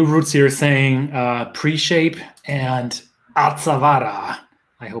 Blue Roots here saying pre-shape and Arzavara.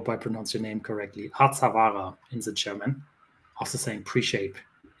 I hope I pronounced your name correctly. Arzavara in the German. Also saying pre-shape.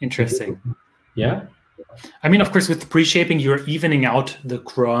 Interesting. Yeah. I mean, of course, with pre-shaping, you're evening out the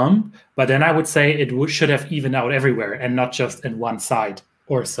crumb, but then I would say it should have evened out everywhere and not just in one side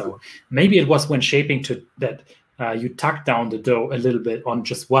or so. Maybe it was when shaping that you tuck down the dough a little bit on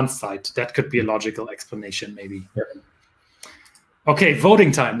just one side. That could be a logical explanation, maybe. Yeah. Okay,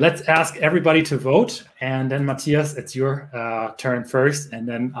 voting time. Let's ask everybody to vote. And then, Matthias, it's your turn first, and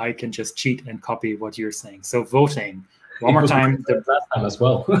then I can just cheat and copy what you're saying. So voting. One more time. Last time as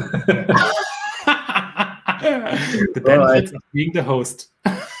well. The benefits of being the host.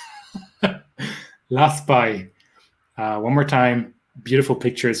 Last Buy. One more time. Beautiful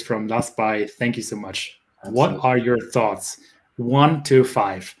pictures from Last Buy. Thank you so much. Absolutely. What are your thoughts? 1 to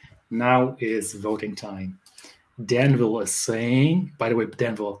 5. Now is voting time. Danville is saying, by the way,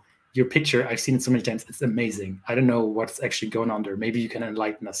 Danville, your picture, I've seen it so many times. It's amazing. I don't know what's actually going on there. Maybe you can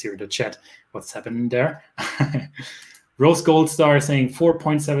enlighten us here in the chat. What's happening there? Rose Gold Star saying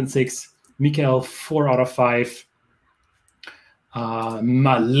 4.76. Mikael, 4 out of 5.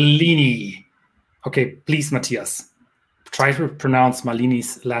 Malini. Okay, please, Matthias, try to pronounce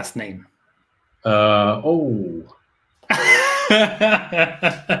Malini's last name. I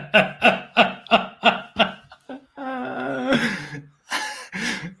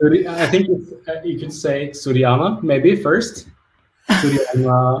think you could say Suriana maybe first.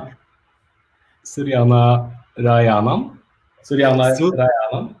 Suriana Rayanan. Suriana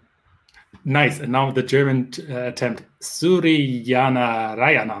Rayanan. Nice. And now the German attempt. Suriyana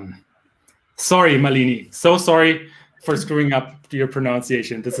Rayanan. Sorry, Malini. So sorry for screwing up your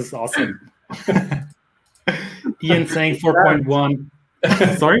pronunciation. This is awesome. Ian saying 4.1.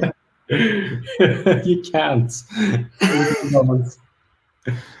 Sorry? You can't.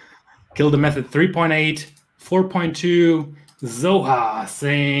 Kill the Method 3.8. 4.2. Zoha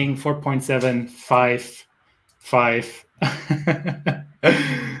saying 4.755.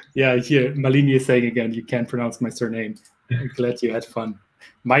 Yeah, here Malini is saying again, you can't pronounce my surname. I'm glad you had fun.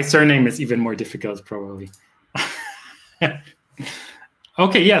 My surname is even more difficult, probably.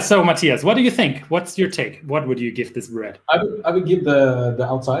 Okay, yeah. So Matthias, what do you think? What's your take? What would you give this bread? I would give the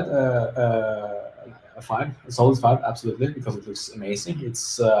outside a 5, a solid 5, absolutely, because it looks amazing.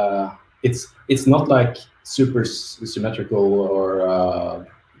 It's not like super symmetrical or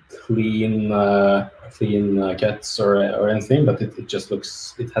clean cuts or anything, but it just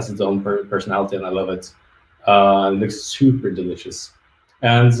looks, it has its own personality, and I love it. It looks super delicious.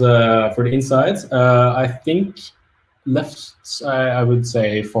 And for the inside, I think left, I would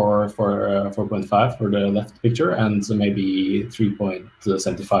say 4.5 for the left picture, and maybe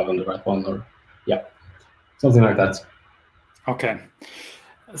 3.75 on the right one, or yeah, something like that. Okay.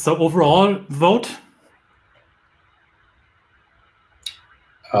 So overall vote?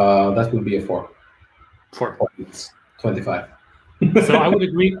 That would be a 4. 25. So I would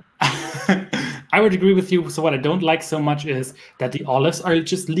agree. I would agree with you. So what I don't like so much is that the olives are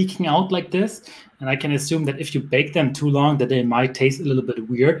just leaking out like this. And I can assume that if you bake them too long, that they might taste a little bit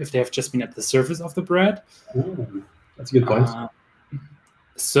weird if they have just been at the surface of the bread. Ooh, that's a good point.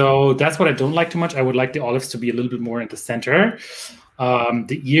 So that's what I don't like too much. I would like the olives to be a little bit more in the center.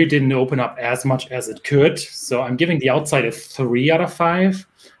 The ear didn't open up as much as it could. So I'm giving the outside a 3 out of 5.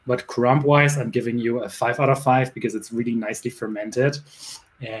 But crumb-wise, I'm giving you a 5 out of 5 because it's really nicely fermented.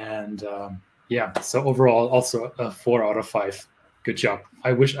 And yeah, so overall, also a 4 out of 5. Good job.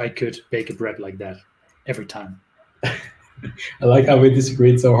 I wish I could bake a bread like that every time. I like how we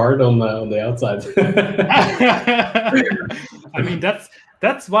disagreed so hard on the outside. I mean,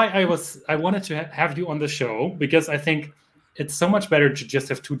 that's why I wanted to have you on the show, because I think it's so much better to just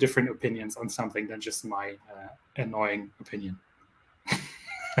have 2 different opinions on something than just my annoying opinion.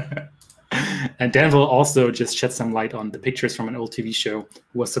 And Danville also just shed some light on the pictures from an old TV show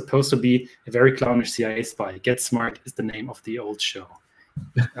who was supposed to be a very clownish CIA spy. Get Smart is the name of the old show.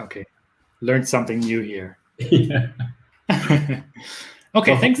 Okay, learned something new here. Yeah.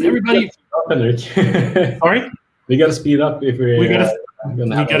 Okay, thanks everybody. Sorry? We gotta speed up if we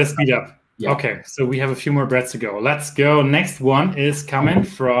gotta speed up. Yeah. Okay, so we have a few more breads to go. Let's go. Next one is coming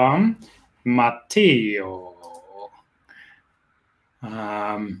from Matteo.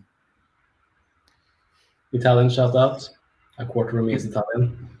 Italian shout out. A quarter of me is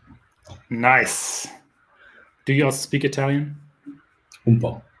Italian. Nice. Do you also speak Italian? Un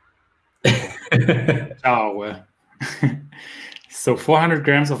po'. Ciao. So 400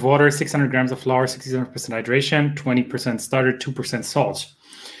 grams of water, 600 grams of flour, 67% hydration, 20% starter, 2% salt.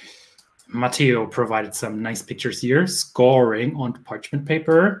 Matteo provided some nice pictures here. Scoring on parchment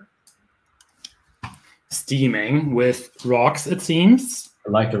paper. Steaming with rocks, it seems.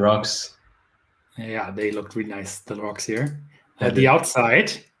 I like the rocks. Yeah, they looked really nice, the rocks here. Yeah, The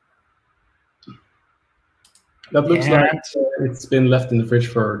outside. That looks like it's been left in the fridge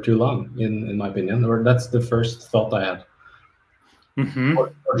for too long, in my opinion. Or that's the first thought I had. Mm-hmm.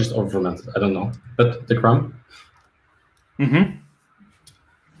 Or just over fermented, I don't know. But the crumb. Mm-hmm.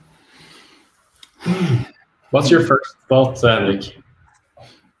 What's your first thought, Nick?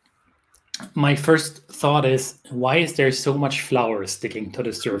 My first thought is, why is there so much flour sticking to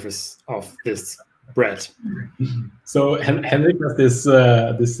the surface of this bread? So Henrik has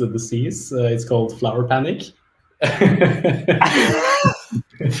this disease. It's called flour panic.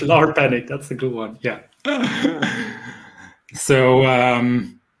 Flour panic. That's a good one. Yeah. So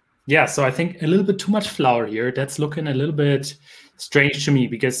so I think a little bit too much flour here. That's looking a little bit strange to me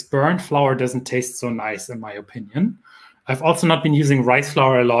because burnt flour doesn't taste so nice, in my opinion. I've also not been using rice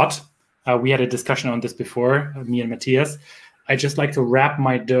flour a lot. We had a discussion on this before, me and Matthias. I just like to wrap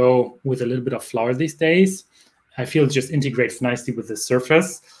my dough with a little bit of flour these days. I feel it just integrates nicely with the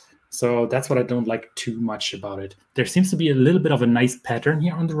surface. So that's what I don't like too much about it. There seems to be a little bit of a nice pattern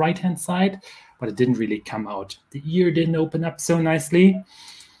here on the right-hand side, but it didn't really come out. The ear didn't open up so nicely.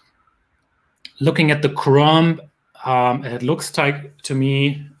 Looking at the crumb, it looks like to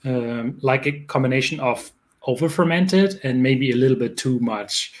me like a combination of over-fermented and maybe a little bit too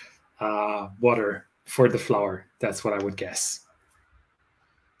much water for the flour. That's what I would guess.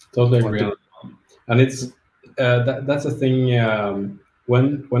 Totally agree. And it's that's a thing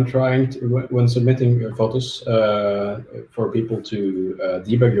when submitting photos for people to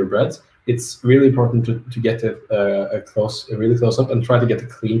debug your bread. It's really important to get it really close up and try to get a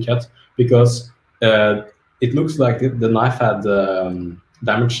clean cut because it looks like the knife had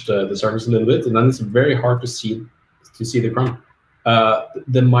damaged the surface a little bit, and then it's very hard to see the crumb.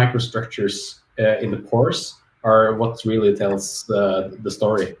 The microstructures in the pores are what really tells the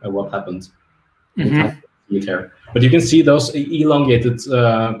story of what happened. Mm-hmm. But you can see those elongated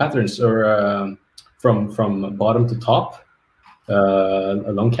patterns, or from bottom to top,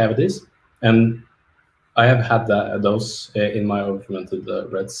 along cavities. And I have had those in my over-fermented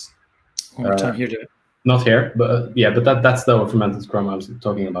breads. One more time here, David. Not here, but but that's the over-fermented crumb I was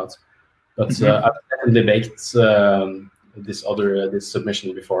talking about. But I've definitely baked this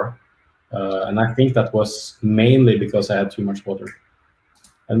submission before, and I think that was mainly because I had too much water.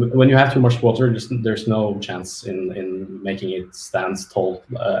 And when you have too much water, there's no chance in making it stand tall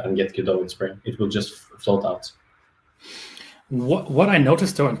and get good dough in spring. It will just float out. What I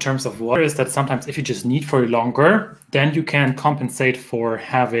noticed though in terms of water is that sometimes if you just knead for longer, then you can compensate for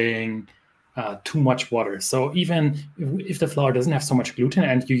having too much water. So even if the flour doesn't have so much gluten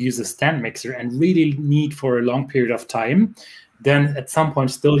and you use a stand mixer and really knead for a long period of time, then at some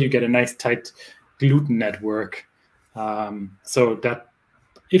point still you get a nice tight gluten network. So that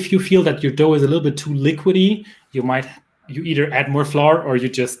if you feel that your dough is a little bit too liquidy, you either add more flour or you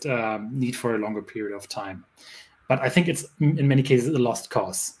just knead for a longer period of time. But I think it's in many cases a lost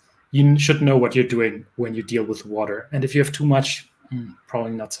cause. You should know what you're doing when you deal with water. And if you have too much,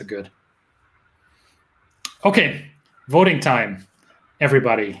 probably not so good. Okay, voting time,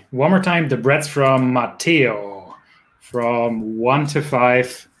 everybody. One more time, the breads from Matteo. From 1 to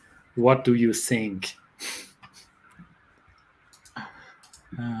 5, what do you think?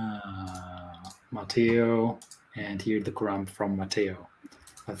 Matteo, and here the crumb from Matteo.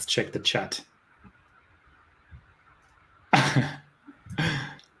 Let's check the chat.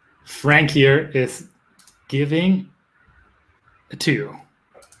 Frank here is giving a 2.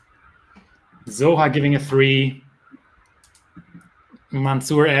 Zoha giving a 3.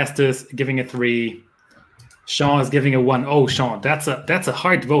 Mansoor Estes giving a 3. Sean is giving a 1. Oh, Sean, that's a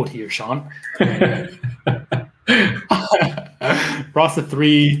hard vote here, Sean. Ross a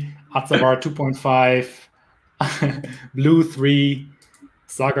 3. Atzavar 2.5. Blue 3.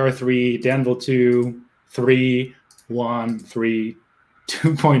 Sagar 3. Danville 2. 3. 1, 3,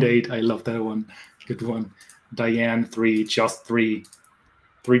 2.8. I love that one. Good one. Diane 3, just 3.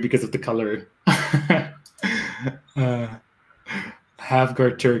 3 because of the color.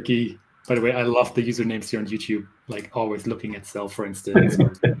 Half-guard turkey. By the way, I love the usernames here on YouTube. Like always looking at Cell, for instance.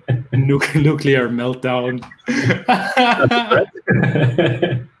 Or nuclear meltdown.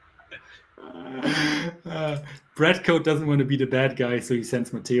 Brad Code doesn't want to be the bad guy, so he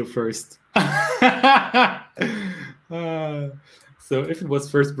sends Matteo first. So if it was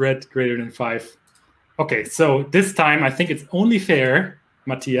first bread greater than 5, Okay, so this time I think it's only fair,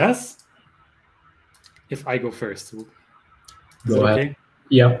 Matthias, if I go first. Is Go it ahead. okay?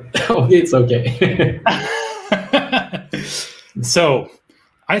 Yeah, it's okay. So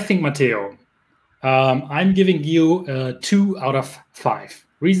I think, Matteo, I'm giving you 2 out of 5.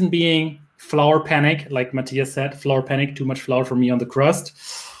 Reason being, flour panic, like Matthias said, flour panic, too much flour for me on the crust.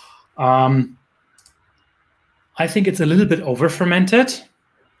 I think it's a little bit over fermented.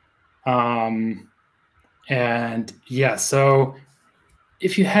 And yeah, so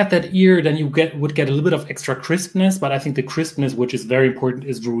if you had that ear, then you would get a little bit of extra crispness, but I think the crispness, which is very important,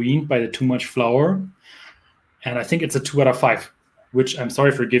 is ruined by the too much flour. And I think it's a 2 out of 5, which I'm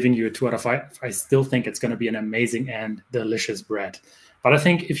sorry for giving you a 2 out of 5. I still think it's going to be an amazing and delicious bread. But I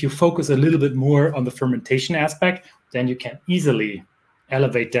think if you focus a little bit more on the fermentation aspect, then you can easily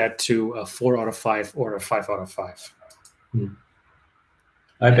elevate that to a 4 out of 5 or a 5 out of 5.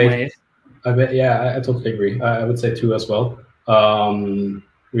 I bet, yeah, I totally agree. I would say 2 as well.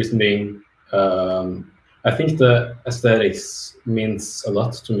 Reason being, I think the aesthetics means a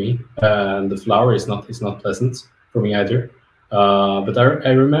lot to me, and the flour is not pleasant for me either. But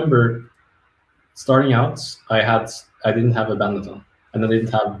I remember starting out, I didn't have a banneton, and I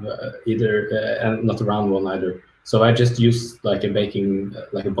didn't have either, and not a round one either. So I just used like a baking,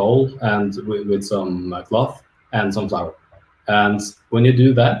 like a bowl, and with some cloth and some flour. And when you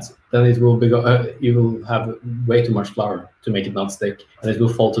do that, then it will be you will have way too much flour to make it not stick, and it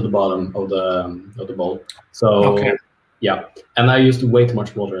will fall to the bottom of the bowl. So Okay. yeah, and I used way too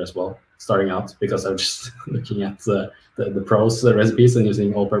much water as well starting out because I was just looking at the pros recipes and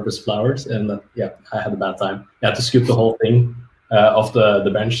using all-purpose flours, and yeah, I had a bad time. I had to scoop the whole thing off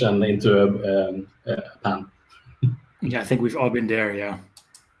the bench and into a pan. Yeah, I think we've all been there, yeah.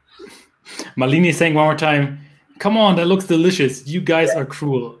 Malini is saying one more time, come on, that looks delicious. You guys are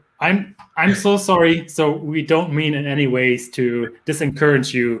cruel. I'm so sorry. So we don't mean in any ways to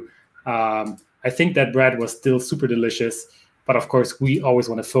disencourage you. I think that bread was still super delicious. But of course, we always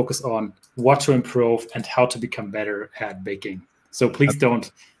want to focus on what to improve and how to become better at baking. So please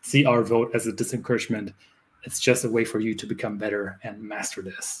don't see our vote as a disencouragement. It's just a way for you to become better and master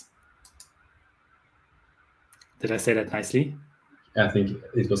this. Did I say that nicely? I think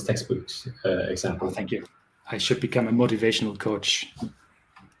it was textbook example. Oh, thank you. I should become a motivational coach.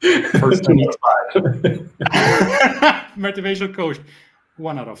 First, I need motivational coach.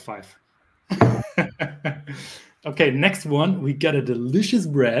 1 out of 5. Okay, next one. We got a delicious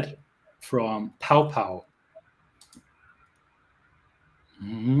bread from Pau Pau.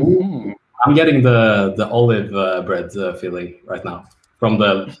 I'm getting the olive bread feeling right now from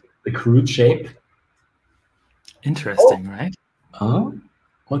the crude shape. Interesting, right?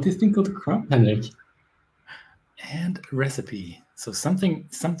 What do you think of the crumb, Henrik? And recipe. So something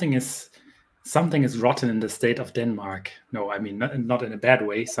is rotten in the state of Denmark. No, I mean not in a bad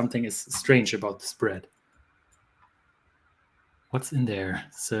way. Something is strange about this bread. What's in there?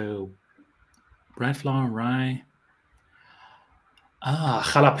 So bread flour, rye.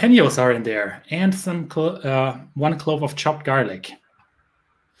 Jalapenos are in there, and some 1 clove of chopped garlic.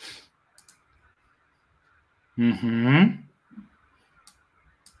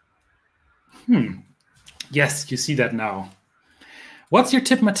 Yes, you see that now. What's your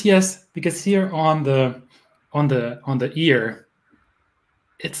tip, Matthias? Because here on the ear,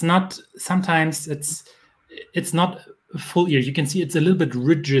 it's not. Sometimes it's not a full ear. You can see it's a little bit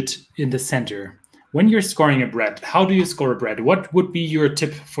rigid in the center. When you're scoring a bread, how do you score a bread? What would be your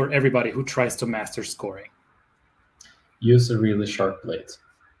tip for everybody who tries to master scoring? Use a really sharp blade.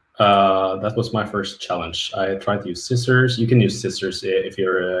 That was my first challenge. I tried to use scissors. You can use scissors if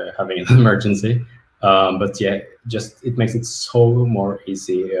you're having an emergency. But yeah, just it makes it so more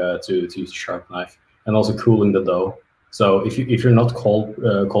easy to use a sharp knife, and also cooling the dough. So if you're not cold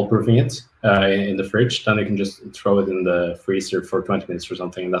proofing it in the fridge, then you can just throw it in the freezer for 20 minutes or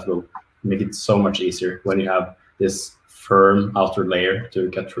something, and that will make it so much easier when you have this firm outer layer to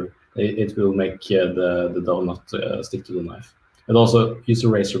cut through. It will make the dough not stick to the knife. And also use a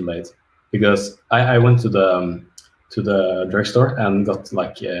razor blade, because I went to the drugstore and got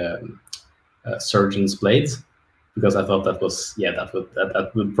like surgeon's blades, because I thought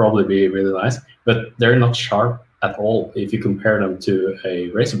that would probably be really nice, but they're not sharp at all if you compare them to a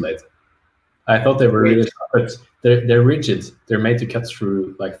razor blade. I thought they were really sharp, but they're rigid. They're made to cut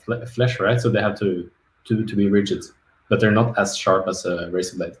through like flesh, right? So they have to be rigid, but they're not as sharp as a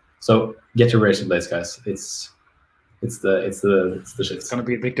razor blade. So get your razor blades, guys. It's the shit. It's gonna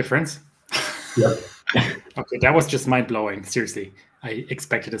be a big difference. Yeah. Okay, that was just mind blowing. Seriously, I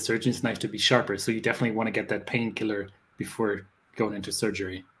expected a surgeon's knife to be sharper, so you definitely want to get that painkiller before going into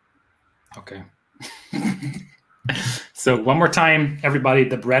surgery. Okay, So one more time, everybody,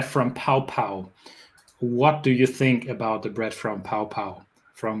 the bread from Pow Pow. What do you think about the bread from Pow Pow?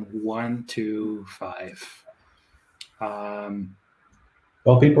 From 1 to 5.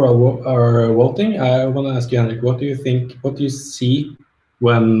 While people are voting, I want to ask you, Henrik, what do you think? What do you see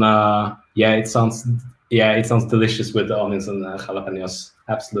when? It sounds delicious with the onions and jalapenos.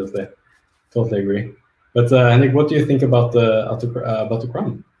 Absolutely, totally agree. But Henrik, what do you think about the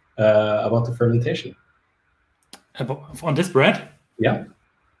crumb, about the fermentation? On this bread? Yeah.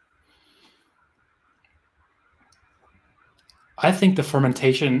 I think the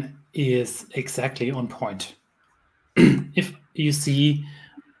fermentation is exactly on point. If you see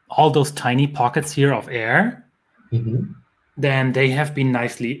all those tiny pockets here of air, then they have been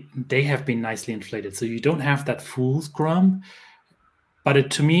nicely inflated. So you don't have that fool's crumb,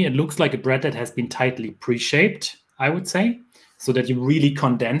 but to me, it looks like a bread that has been tightly pre-shaped, I would say, so that you really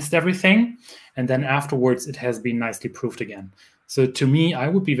condensed everything. And then afterwards, it has been nicely proofed again. So to me, I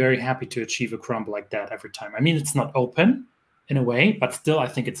would be very happy to achieve a crumb like that every time. I mean, it's not open in a way, but still, I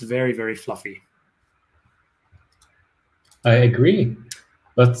think it's very, very fluffy. I agree.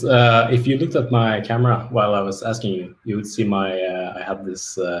 But if you looked at my camera while I was asking you, you would see I have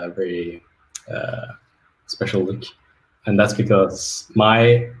this very special look. And that's because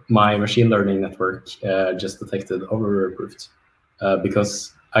my machine learning network just detected overproofed.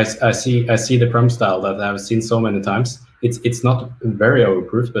 Because I see the crumb style that I've seen so many times. It's not very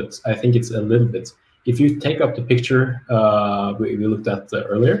overproofed, but I think it's a little bit. If you take up the picture we looked at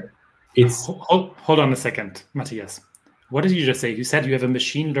earlier, it's... Hold on a second, Matthias. What did you just say? You said you have a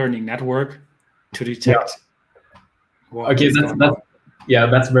machine learning network to detect. Yeah. Okay,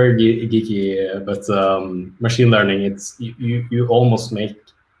 that's very geeky. But machine learning, it's you almost make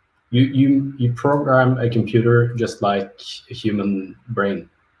you program a computer just like a human brain,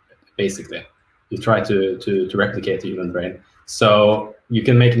 basically. You try to replicate a human brain. So you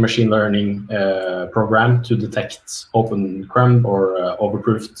can make a machine learning program to detect open crumb or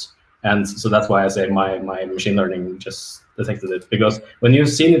overproofed. And so that's why I say my machine learning just detected it, because when you've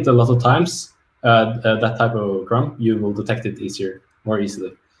seen it a lot of times, that type of crumb, you will detect it more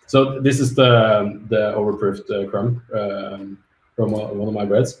easily. So this is the overproofed crumb from one of my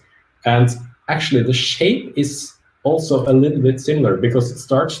breads. And actually the shape is also a little bit similar, because it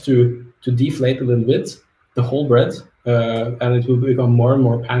starts to deflate a little bit, the whole bread, and it will become more and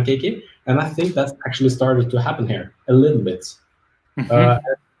more pancakey. And I think that's actually started to happen here a little bit.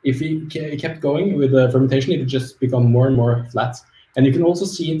 If we kept going with the fermentation, it would just become more and more flat. And you can also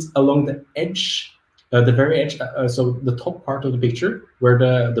see it along the edge, the very edge, so the top part of the picture, where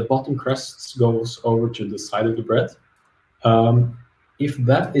the bottom crust goes over to the side of the bread. If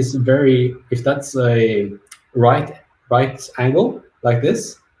that's a right angle like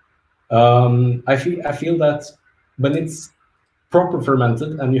this, I feel that when it's proper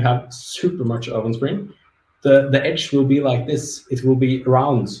fermented and you have super much oven spring, the edge will be like this. It will be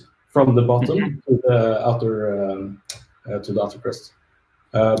round from the bottom to the outer crust.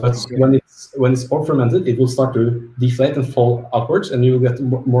 But when it's all fermented, it will start to deflate and fall upwards, and you will get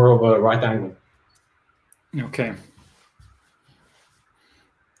more of a right angle. Okay.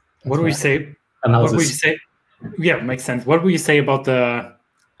 What do we say? Analysis. What would you say? Yeah, makes sense. What would you say about the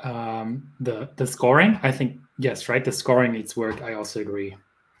scoring? I think yes, right. The scoring needs work. I also agree.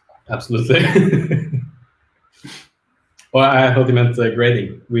 Absolutely. Well, I thought you meant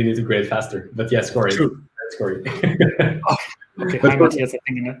grading. We need to grade faster. But yeah, scoring. True. Scoring. Okay, hi Matthias. I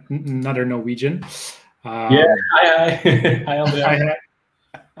think another Norwegian. Yeah, hi.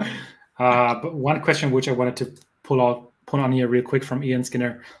 But one question which I wanted to put on here real quick from Ian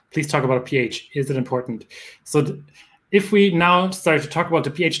Skinner. Please talk about pH. Is it important? So if we now start to talk about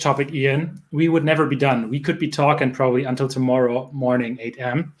the pH topic, Ian, we would never be done. We could be talking probably until tomorrow morning, 8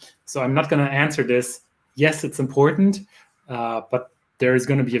 a.m. So I'm not going to answer this. Yes, it's important, but there is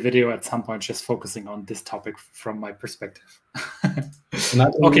going to be a video at some point just focusing on this topic from my perspective.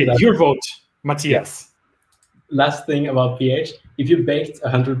 Okay, your vote, Matthias. Yeah. Last thing about pH, if you baked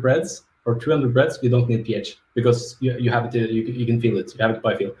 100 breads or 200 breads, you don't need pH, because you have it, you can feel it, you have it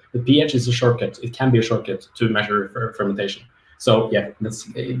by feel. The pH is a shortcut. It can be a shortcut to measure fermentation. So yeah, let's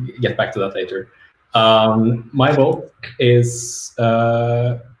get back to that later. My vote is 3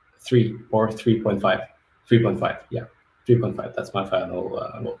 or 3.5. 3.5, yeah, 3.5. That's my final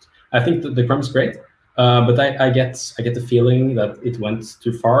vote. I think the crumb's great, but I get the feeling that it went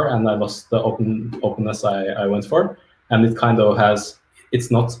too far, and I lost the openness I went for, and it kind of has. It's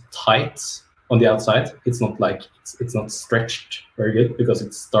not tight on the outside. It's not like it's not stretched very good, because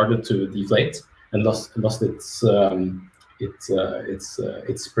it started to deflate and lost its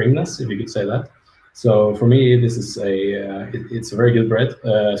springness, if you could say that. So for me, this is it's a very good bread,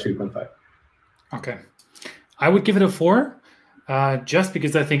 3.5. Okay, I would give it a 4, just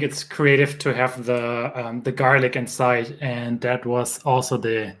because I think it's creative to have the garlic inside, and that was also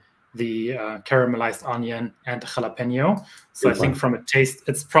the caramelized onion and jalapeno. So I think from a taste,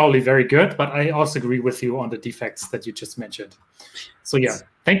 it's probably very good. But I also agree with you on the defects that you just mentioned. So yeah,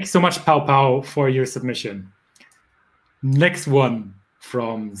 thank you so much, Pau Pau, for your submission. Next one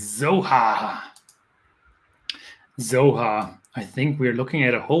from Zoha. Zoha, I think we're looking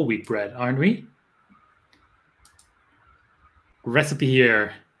at a whole wheat bread, aren't we? Recipe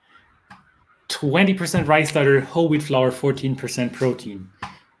here: 20% rice starter, whole wheat flour, 14% protein.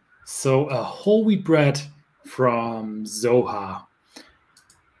 So a whole wheat bread from Zoha.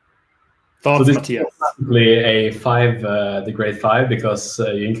 Thoughts, so this Matthias? Is basically a 5, the grade 5, because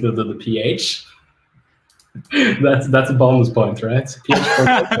you included the pH. that's a bonus point, right?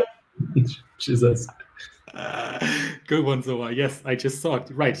 pH. Jesus. Good one, Zoha. Yes, I just saw it.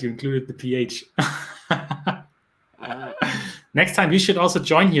 Right, you included the pH. Next time you should also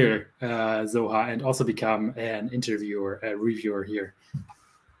join here, Zoha, and also become an interviewer, a reviewer here.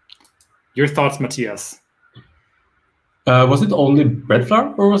 Your thoughts, Matthias? Was it only bread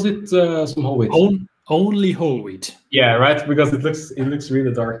flour, or was it some whole wheat? Only whole wheat. Yeah, right. Because it looks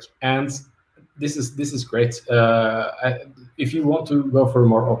really dark, and this is great. If you want to go for a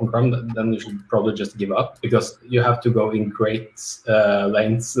more open crumb, then you should probably just give up, because you have to go in great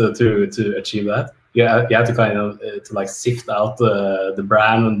lengths to achieve that. You have to kind of to like sift out the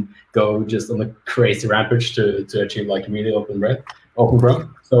bran and go just on a crazy rampage to achieve like really open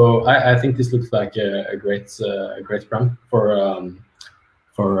crumb. So I think this looks like a great crumb for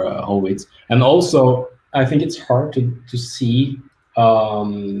whole wheat. And also I think it's hard to see.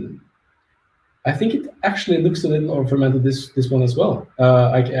 I think it actually looks a little over fermented, this one as well.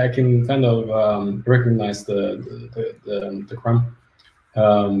 I can kind of recognize the crumb.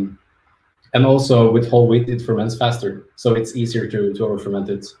 And also with whole wheat, it ferments faster, so it's easier to over ferment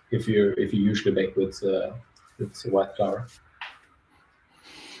it if you usually bake with white flour.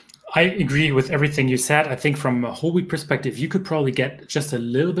 I agree with everything you said. I think from a whole wheat perspective, you could probably get just a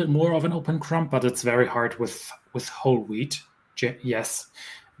little bit more of an open crumb, but it's very hard with whole wheat. Yes.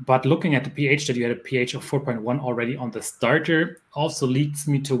 But looking at the pH, that you had a pH of 4.1 already on the starter, also leads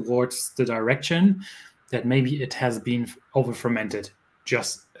me towards the direction that maybe it has been over fermented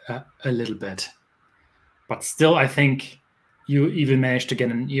just a little bit. But still, I think you even managed to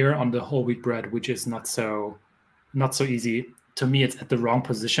get an ear on the whole wheat bread, which is not so easy. To me, it's at the wrong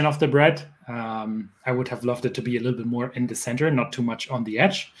position of the bread. I would have loved it to be a little bit more in the center, not too much on the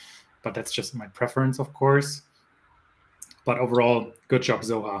edge, but that's just my preference, of course. But overall, good job,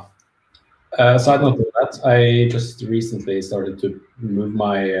 Zoha. Side note to that, I just recently started to move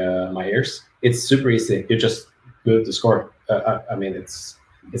my my ears. It's super easy. You just move the score. I mean, it's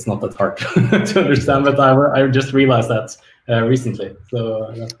not that hard to understand, but I just realized that recently.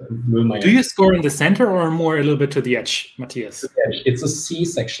 So I move my. Do you score in the center or more a little bit to the edge, Matthias? It's a C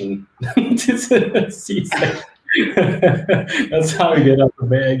section. It's a C section. That's how you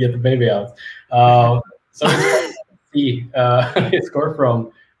get the baby out. So it's C. It's score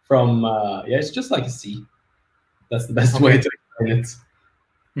from yeah, it's just like a C. That's the best way to explain it.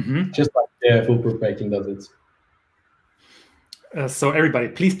 Mm-hmm. Just like foolproof baking does it. So everybody,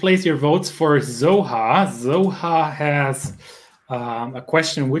 please place your votes for Zoha. Zoha has a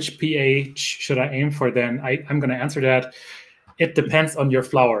question: which pH should I aim for? Then I'm going to answer that. It depends on your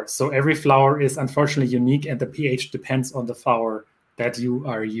flour. So every flour is unfortunately unique, and the pH depends on the flour that you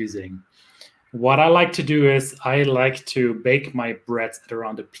are using. What I like to do is I like to bake my breads at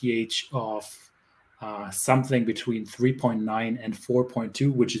around a pH of something between 3.9 and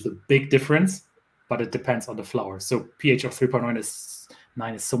 4.2, which is a big difference, but it depends on the flour. So pH of 3.9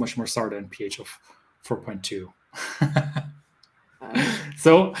 is so much more sour than pH of 4.2.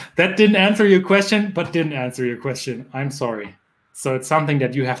 So that didn't answer your question, but didn't answer your question. I'm sorry. So it's something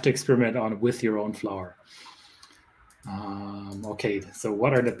that you have to experiment on with your own flour. Okay, so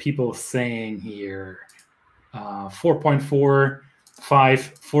what are the people saying here? 4.4,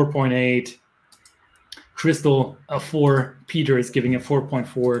 5, 4.8. Crystal, a 4. Peter is giving a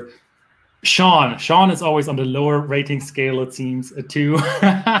 4.4. Sean is always on the lower rating scale, it seems, a 2.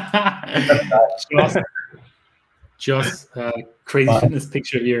 just crazy fitness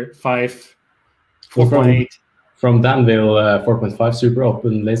picture here, 5, 4.8. From Danville, 4.5, super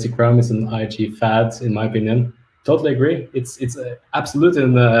open. Lazy crumb is an IG fad, in my opinion. Totally agree. It's absolutely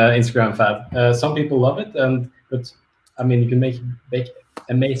an Instagram fad. Some people love it, but I mean, you can bake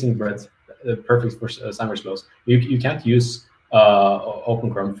amazing bread, perfect for sandwich loaves. You can't use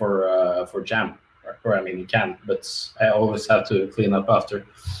open crumb for jam, or I mean, you can, but I always have to clean up after.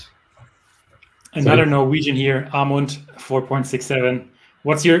 Another Norwegian here, Amund 4.67.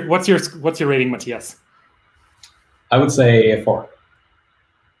 What's your rating, Matthias? I would say a 4.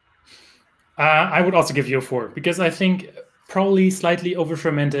 I would also give you a 4 because I think probably slightly over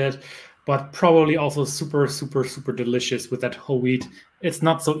fermented, but probably also super, super, super delicious with that whole wheat. It's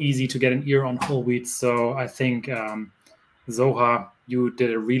not so easy to get an ear on whole wheat. So I think, Zoha, you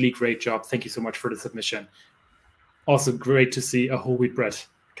did a really great job. Thank you so much for the submission. Also great to see a whole wheat bread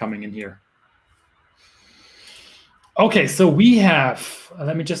coming in here. Okay, so we have,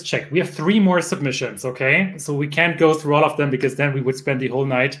 let me just check. We have 3 more submissions, okay? So we can't go through all of them because then we would spend the whole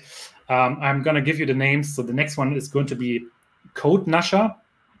night. I'm going to give you the names. So the next one is going to be Kotnascher,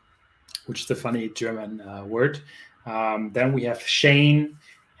 which is a funny German word. Then we have Shane,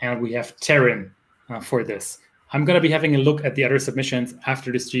 and we have Terran for this. I'm going to be having a look at the other submissions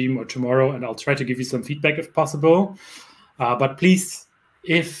after the stream or tomorrow, and I'll try to give you some feedback if possible. But please,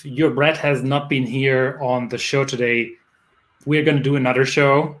 if your bread has not been here on the show today, we're going to do another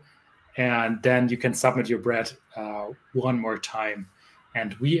show, and then you can submit your bread one more time.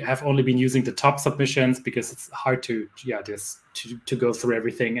 And we have only been using the top submissions because it's hard to go through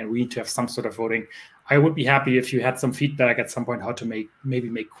everything, and we need to have some sort of voting. I would be happy if you had some feedback at some point how to maybe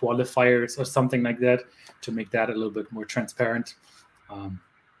make qualifiers or something like that to make that a little bit more transparent.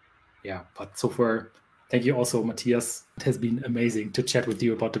 But so far, thank you also, Matthias. It has been amazing to chat with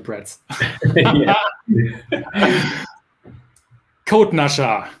you about the breads.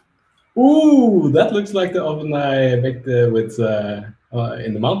 Kotnascher. Ooh, that looks like the oven I baked with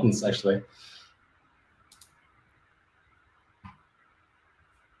in the mountains, actually.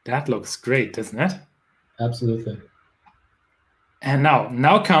 That looks great, doesn't it? Absolutely. And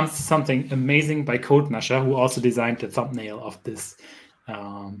now comes something amazing by Kotnascher, who also designed the thumbnail of this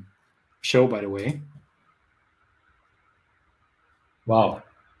show, by the way. Wow.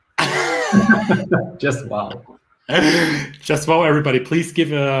 Just wow. Just wow, everybody. Please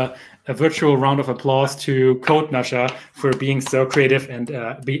give a virtual round of applause to Kotnascher for being so creative and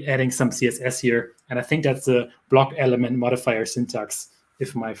be adding some CSS here. And I think that's a block element modifier syntax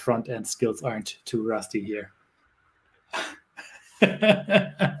if my front end skills aren't too rusty here.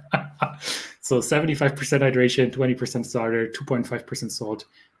 So 75% hydration, 20% starter, 2.5% salt,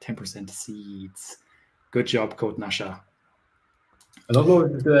 10% seeds. Good job, Kotnascher. I don't know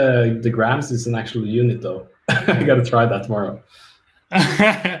if the grams is an actual unit, though. I got to try that tomorrow.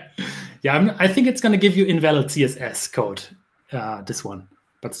 Yeah, I think it's going to give you invalid CSS code, this one.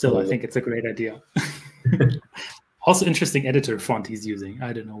 But still, I think it's a great idea. Also, interesting editor font he's using.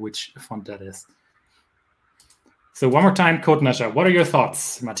 I don't know which font that is. So one more time, Kotnascher. What are your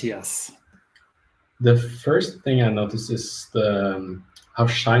thoughts, Matthias? The first thing I noticed is how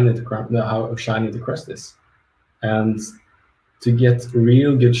shiny the crust is, and to get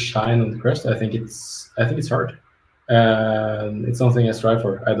real good shine on the crust, I think it's hard. It's something I strive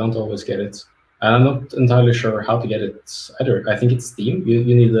for. I don't always get it, and I'm not entirely sure how to get it either. I think it's steam. You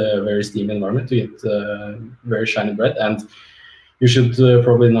need a very steamy environment to get very shiny bread, and you should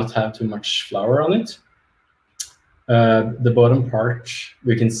probably not have too much flour on it. The bottom part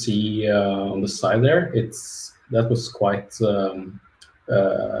we can see on the side there. That was quite the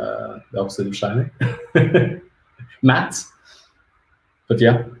opposite of shiny, matte. But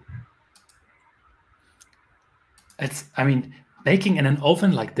yeah. Baking in an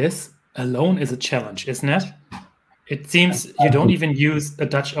oven like this alone is a challenge, isn't it? It seems you don't even use a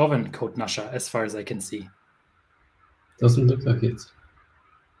Dutch oven, Kotnascher, as far as I can see. Doesn't look like it.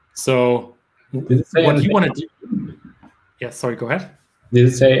 So what you want to do? Yeah, sorry, go ahead. Did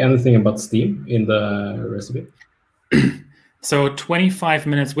it say anything about steam in the recipe? So 25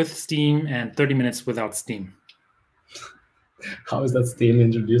 minutes with steam and 30 minutes without steam. How is that steam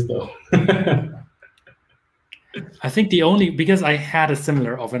introduced, though? I think because I had a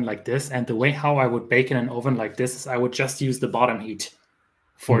similar oven like this, and the way how I would bake in an oven like this is I would just use the bottom heat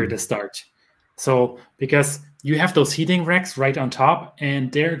for the start. So because you have those heating racks right on top,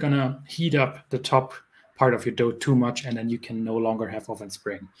 and they're gonna heat up the top part of your dough too much, and then you can no longer have oven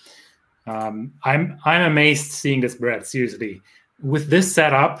spring. I'm amazed seeing this bread, seriously. With this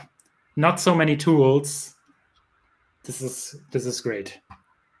setup, not so many tools. This is great.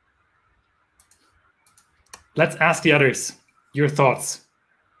 Let's ask the others your thoughts.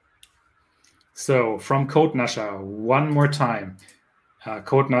 So from Kotnascher, one more time.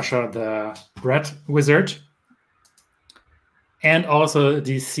 Kotnascher, the bread wizard, and also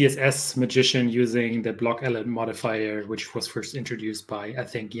the CSS magician using the block element modifier, which was first introduced by, I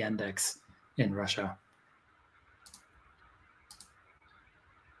think, Yandex in Russia.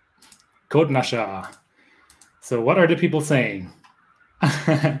 Code Nasha. So what are the people saying?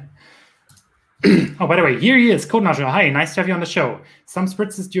 Oh, by the way, here he is, Code Nasha. Hi, nice to have you on the show. Some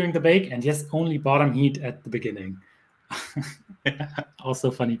spritzes during the bake, and yes, only bottom heat at the beginning. Also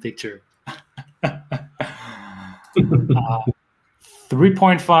funny picture.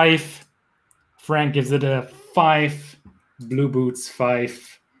 3.5. Frank gives it a 5. Blue Boots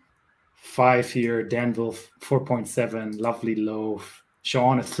 5. 5 here. Danville 4.7. Lovely Loaf.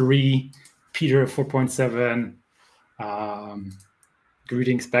 Sean a 3. Peter 4.7.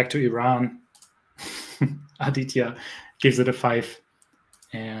 Greetings back to Iran. Aditya gives it a 5.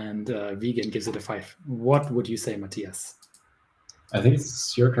 And Vegan gives it a 5. What would you say, Matthias? I think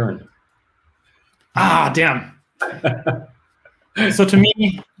it's your turn. Ah, damn. So to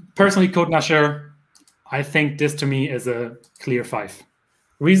me, personally, Code Nasher, I think this to me is a clear 5.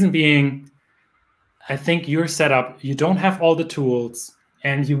 Reason being, I think your setup, you don't have all the tools,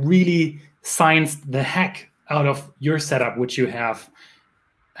 and you really scienced the heck out of your setup, which you have.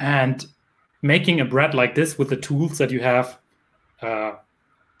 And making a bread like this with the tools that you have,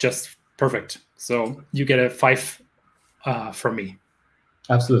 just perfect. So you get a 5 from me.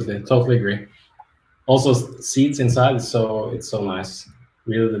 Absolutely, totally agree. Also, seeds inside, so it's so nice,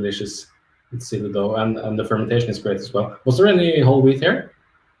 really delicious. It's the dough, and the fermentation is great as well. Was there any whole wheat here?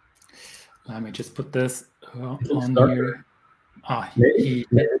 Let me just put this on darker. here. Ah, Maybe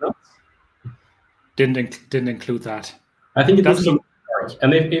not. Didn't include that. I think it doesn't looks dark,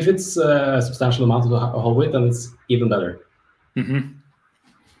 and if it's a substantial amount of whole wheat, then it's even better. Mm-hmm.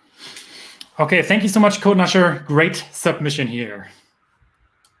 Okay, thank you so much, Code Nasher. Great submission here.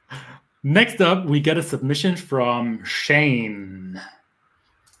 Next up, we get a submission from Shane.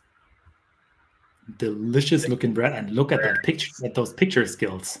 Delicious looking bread, and look at that picture, at those picture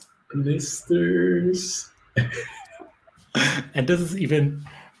skills. Blisters. And this is even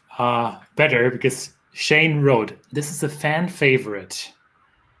better because Shane wrote, this is a fan favorite.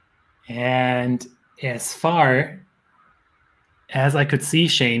 And as far as I could see,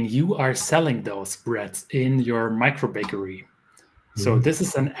 Shane, you are selling those breads in your micro bakery. So this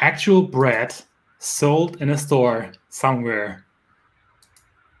is an actual bread sold in a store somewhere.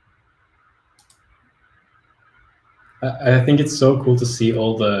 I think it's so cool to see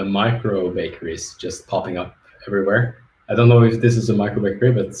all the micro bakeries just popping up everywhere. I don't know if this is a micro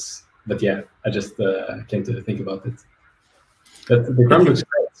bakery, but yeah, I just came to think about it. But the crumb looks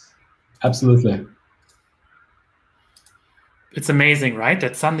great. Absolutely. It's amazing, right?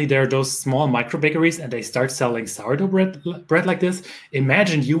 That suddenly there are those small micro bakeries and they start selling sourdough bread like this.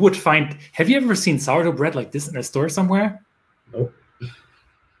 Imagine you would find, have you ever seen sourdough bread like this in a store somewhere? Nope.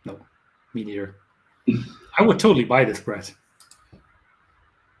 No, me neither. I would totally buy this bread.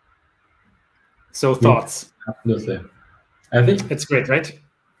 So thoughts? Absolutely. I think it's great, right?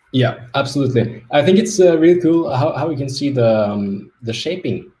 Yeah, absolutely. I think it's really cool how you can see the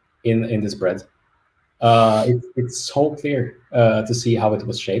shaping in this bread. It's so clear to see how it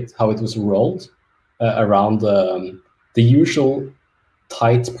was shaped, how it was rolled around the usual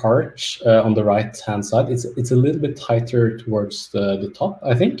tight part on the right hand side. It's a little bit tighter towards the top,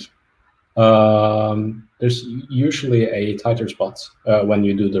 I think. There's usually a tighter spot when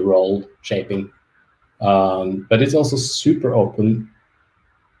you do the roll shaping, but it's also super open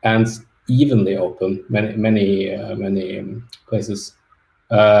and evenly open. Many places.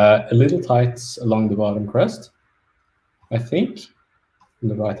 A little tight along the bottom crust, I think, on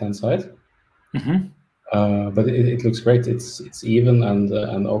the right-hand side. But it looks great. It's even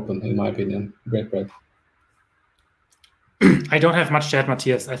and open, in my opinion. Great bread. I don't have much to add,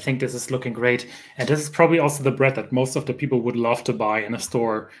 Matthias. I think this is looking great. And this is probably also the bread that most of the people would love to buy in a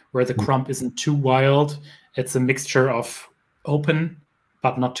store where the crumb isn't too wild. It's a mixture of open,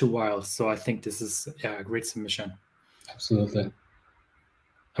 but not too wild. So I think this is a great submission. Absolutely.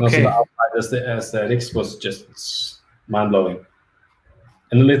 Okay. Also, the aesthetics was just mind-blowing.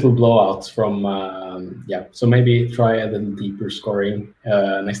 And a little blowout from, so maybe try a little deeper scoring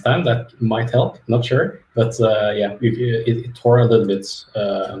next time. That might help, not sure. But it tore a little bit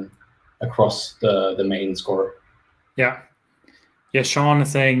across the main score. Yeah. Yeah, Sean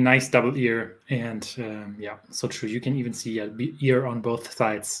is saying nice double ear. And so true. You can even see an ear on both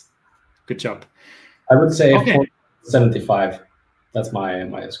sides. Good job. I would say 4.75. That's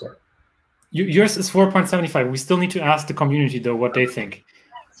my score. Yours is 4.75. We still need to ask the community, though, what they think.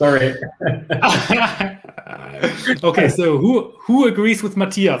 Sorry. Okay, so who agrees with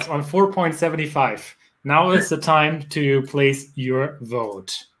Matthias on 4.75? Now is the time to place your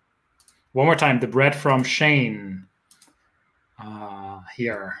vote. One more time, the bread from Shane.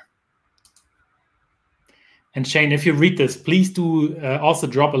 Here. And Shane, if you read this, please do also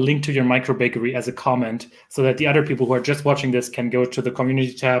drop a link to your micro bakery as a comment so that the other people who are just watching this can go to the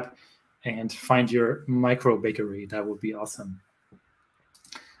community tab and find your micro bakery. That would be awesome.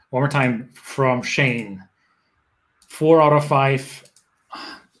 One more time from Shane. 4 out of 5.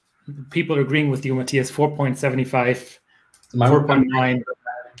 People are agreeing with you, Matthias. 4.75, 4.9.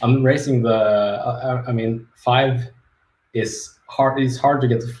 I'm raising the. I mean, 5 is hard. It's hard to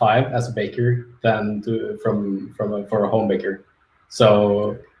get to 5 as a baker than for a home baker.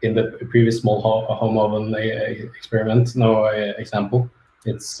 So in the previous small home oven experiment, example,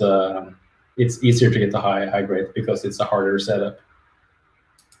 it's easier to get the high grade because it's a harder setup.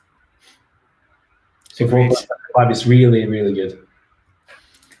 So 4.5 is really, really good.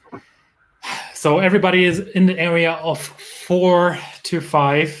 So everybody is in the area of 4 to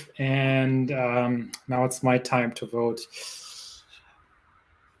 5, and now it's my time to vote.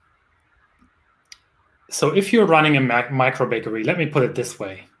 So if you're running a micro bakery, let me put it this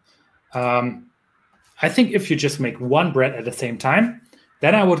way. I think if you just make one bread at the same time,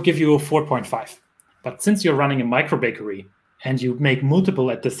 then I would give you a 4.5. But since you're running a micro bakery and you make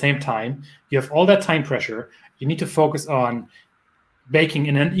multiple at the same time, you have all that time pressure. You need to focus on baking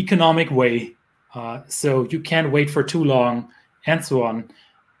in an economic way. So you can't wait for too long and so on.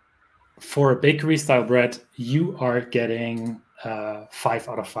 For a bakery style bread, you are getting 5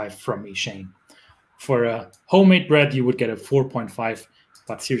 out of 5 from me, Shane. For a homemade bread, you would get a 4.5.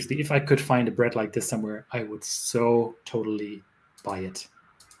 But seriously, if I could find a bread like this somewhere, I would so totally buy it.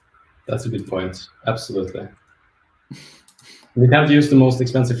 That's a good point. Absolutely. We can't use the most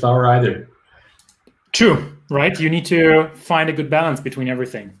expensive flour either. True, right? You need to find a good balance between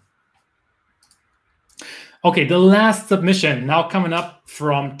everything. Okay, the last submission now coming up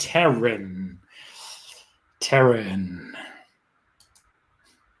from Taryn. Taryn.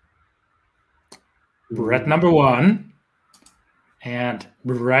 Bread number 1 and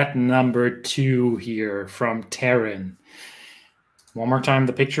bread number 2 here from Taryn. One more time,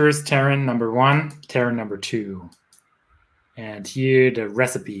 the pictures: Taryn number 1, Taryn number 2. And here the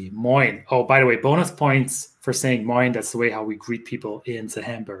recipe, moin. Oh, by the way, bonus points for saying moin. That's the way how we greet people in the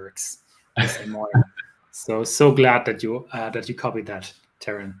Hamburgs. We say moin. So glad that you copied that,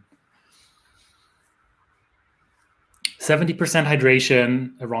 Taryn. 70%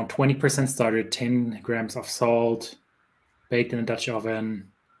 hydration, around 20% starter, 10 grams of salt, baked in a Dutch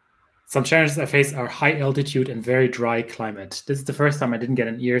oven. Some challenges I face are high altitude and very dry climate. This is the first time I didn't get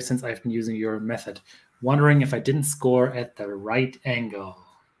an ear since I've been using your method. Wondering if I didn't score at the right angle.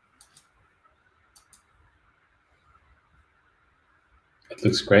 It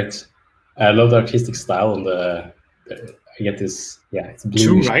looks great. I love the artistic style and I get this, it's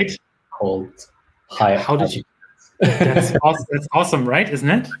blue, right? Called high. How did you? That's awesome, right? Isn't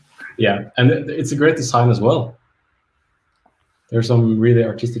it? Yeah, and it's a great design as well. There's some really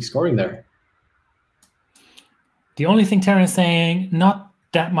artistic scoring there. The only thing Taryn is saying, not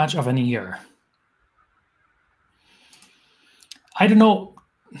that much of an ear. I don't know.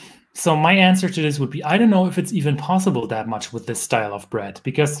 So my answer to this would be, I don't know if it's even possible that much with this style of bread,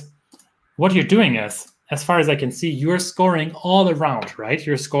 because what you're doing is, as far as I can see, you're scoring all around, right?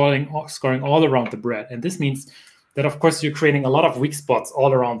 You're scoring all around the bread. And this means that, of course, you're creating a lot of weak spots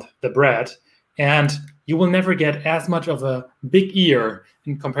all around the bread. And you will never get as much of a big ear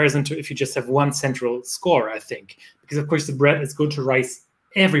in comparison to if you just have one central score, I think. Because, of course, the bread is going to rise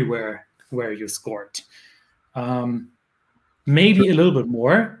everywhere where you scored. Maybe a little bit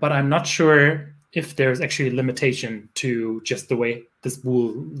more, but I'm not sure if there's actually a limitation to just the way this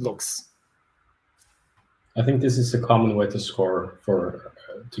bowl looks. I think this is a common way to score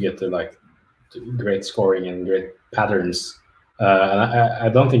to get to great scoring and great patterns. And I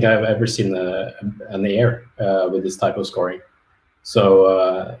don't think I've ever seen an air with this type of scoring.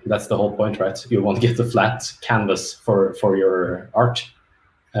 So that's the whole point, right? You want to get the flat canvas for your art.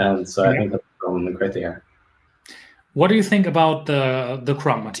 And so I think that's great here. What do you think about the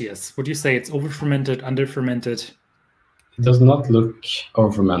crumb, Matthias? Would you say it's over-fermented, under-fermented? It does not look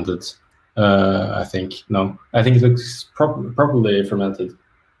over-fermented, I think. No, I think it looks properly fermented.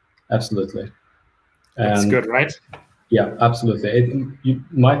 Absolutely. That's good, right? Yeah, absolutely. You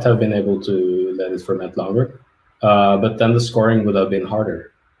might have been able to let it ferment longer, but then the scoring would have been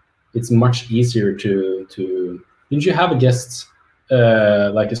harder. It's much easier to. Didn't you have a guest,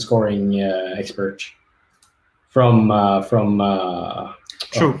 like a scoring expert? From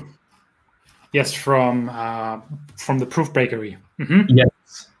True. Yes, from the Proof Bakery. Mm-hmm.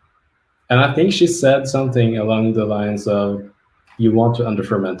 Yes, and I think she said something along the lines of, "You want to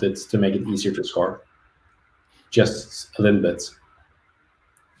under-ferment it to make it easier to score, just a little bit."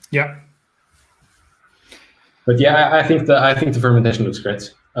 Yeah. But yeah, I think the fermentation looks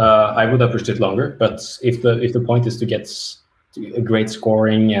great. I would have pushed it longer, but if the point is to get a great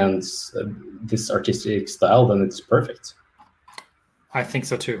scoring and this artistic style, then it's perfect. I think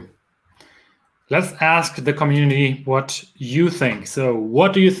so too. Let's ask the community what you think. So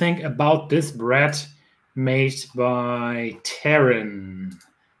what do you think about this bread made by Taryn?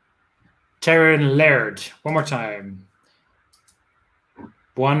 Taryn Laird. One more time.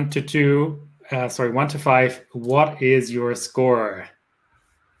 1 to 5. What is your score?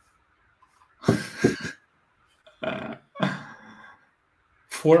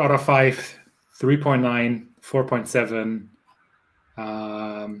 4 out of 5, 3.9, 4.7.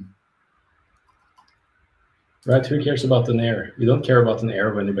 Right, who cares about an error? You don't care about an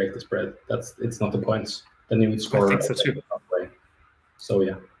error when you bake this bread. It's not the point. Then you would score. I think so too. So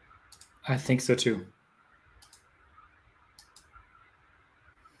yeah. I think so too.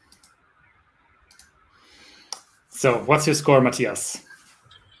 So what's your score, Matthias?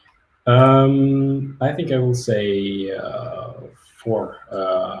 I think I will say 4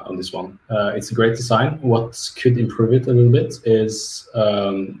 on this one. It's a great design. What could improve it a little bit is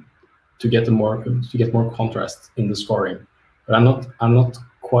to get more contrast in the scoring. But I'm not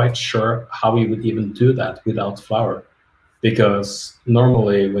quite sure how we would even do that without flour, because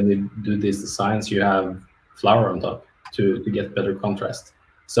normally when you do these designs, you have flour on top to get better contrast.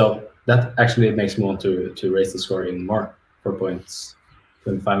 So that actually makes me want to raise the score even more,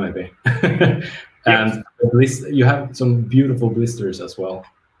 4.25 maybe. And at least you have some beautiful blisters as well.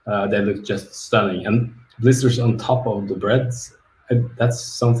 They look just stunning, and blisters on top of the breads. That's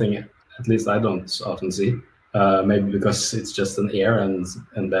something at least I don't often see. Maybe because it's just an ear and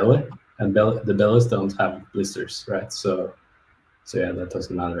belly, and the bellies don't have blisters, right? So yeah, that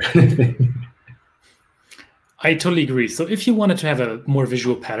doesn't matter anything. I totally agree. So if you wanted to have a more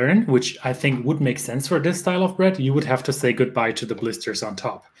visual pattern, which I think would make sense for this style of bread, you would have to say goodbye to the blisters on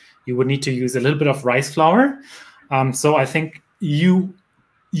top. You would need to use a little bit of rice flour. So I think you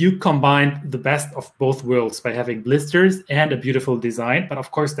combined the best of both worlds by having blisters and a beautiful design. But of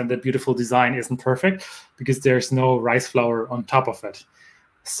course, then the beautiful design isn't perfect because there's no rice flour on top of it.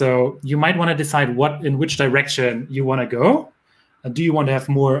 So you might want to decide in which direction you want to go. Do you want to have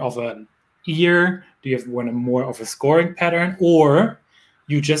more of an ear? Do you want more of a scoring pattern? Or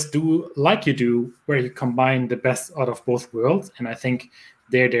you just do like you do, where you combine the best out of both worlds? And I think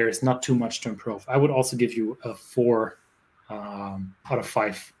there is not too much to improve. I would also give you a 4 out of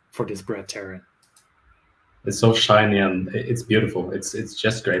 5 for this bread, Taryn. It's so shiny and it's beautiful. It's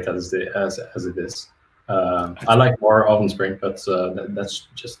just great as it is. I like more oven spring, but that's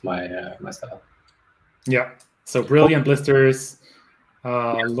just my my style. Yeah. So brilliant blisters.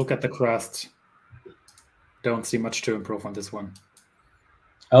 Look at the crust. Don't see much to improve on this one.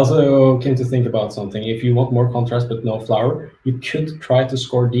 I also came to think about something. If you want more contrast but no flour, you could try to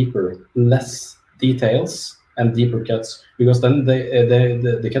score deeper, less details and deeper cuts, because then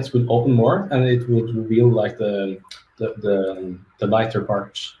the cuts would open more and it would reveal like the lighter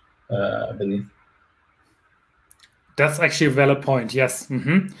part beneath. That's actually a valid point. Yes.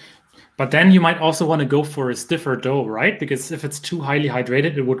 But then you might also want to go for a stiffer dough, right? Because if it's too highly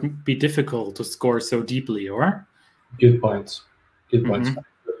hydrated, it would be difficult to score so deeply, or? Good point. Good point.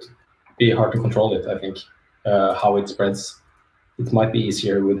 Be hard to control it, I think. How it spreads. It might be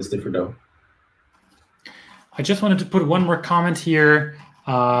easier with a stiffer dough. I just wanted to put one more comment here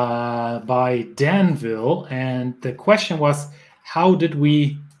by Danville. And the question was, how did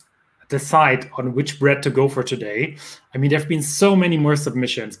we decide on which bread to go for today? I mean, there have been so many more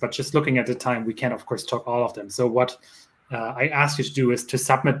submissions, but just looking at the time, we can't, of course, talk all of them. So what I asked you to do is to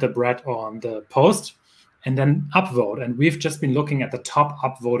submit the bread on the post and then upvote. And we've just been looking at the top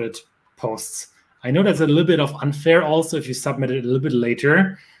upvoted posts. I know that's a little bit of unfair also if you submit it a little bit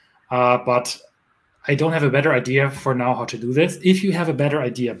later, but I don't have a better idea for now how to do this. If you have a better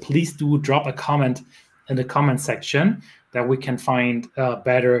idea, please do drop a comment in the comment section that we can find a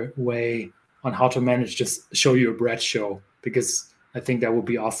better way on how to manage this show you a bread show, because I think that would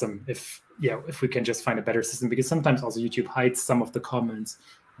be awesome if we can just find a better system, because sometimes also YouTube hides some of the comments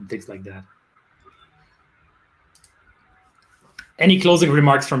and things like that. Any closing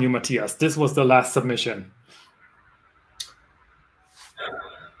remarks from you, Matthias? This was the last submission.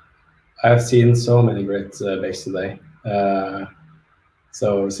 I've seen so many great bakes today.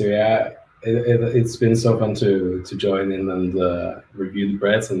 So yeah, it's been so fun to join in and review the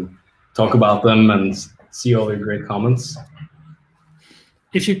breads and talk about them and see all your great comments.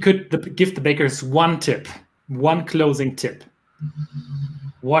 If you could give the bakers one tip, one closing tip,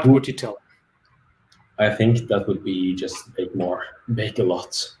 what would you tell them? I think that would be just bake more, bake a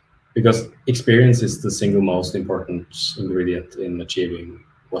lot. because experience is the single most important ingredient in achieving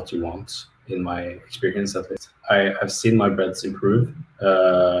what you want. In my experience, at least, I've seen my breads improve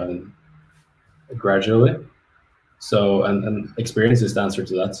gradually. So, and experience is the answer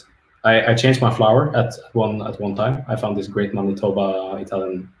to that. I changed my flour at one time. I found this great Manitoba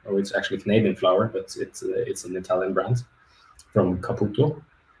Italian, or it's actually Canadian flour, but it's an Italian brand from Caputo,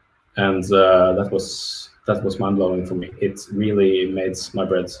 and that was mind blowing for me. It really made my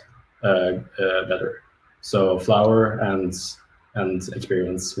bread better. So flour and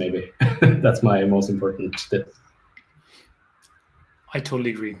experience, maybe. That's my most important tip. I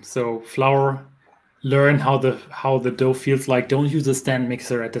totally agree. So flour, learn how the dough feels like. Don't use a stand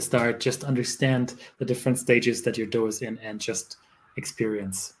mixer at the start. Just understand the different stages that your dough is in, and just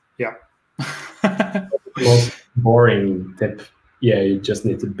experience. Yeah. Most boring tip. Yeah, you just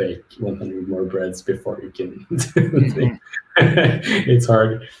need to bake 100 more breads before you can. It's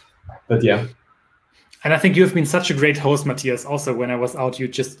hard, but yeah. And I think you've been such a great host, Matthias. Also, when I was out, you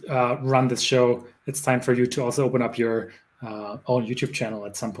just run this show. It's time for you to also open up your own YouTube channel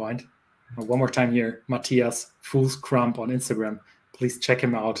at some point. One more time here, Matthias Fuhlskrump on Instagram. Please check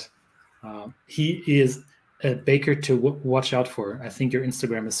him out. He is a baker to watch out for. I think your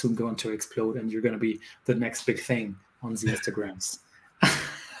Instagram is soon going to explode, and you're going to be the next big thing on the Instagrams.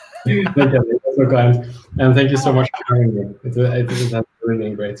 Thank you. That's so kind. And thank you so much for having me. It has really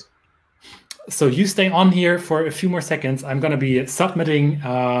been great. So you stay on here for a few more seconds. I'm going to be submitting.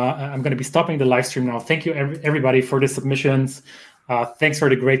 I'm going to be stopping the live stream now. Thank you, everybody, for the submissions. Thanks for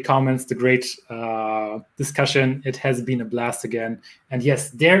the great comments, the great discussion. It has been a blast again. And yes,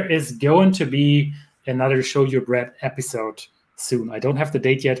 there is going to be another Show Your Bread episode soon. I don't have the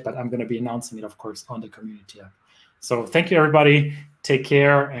date yet, but I'm going to be announcing it, of course, on the community app. So thank you, everybody. Take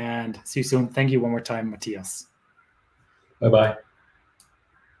care and see you soon. Thank you one more time, Matthias. Bye-bye.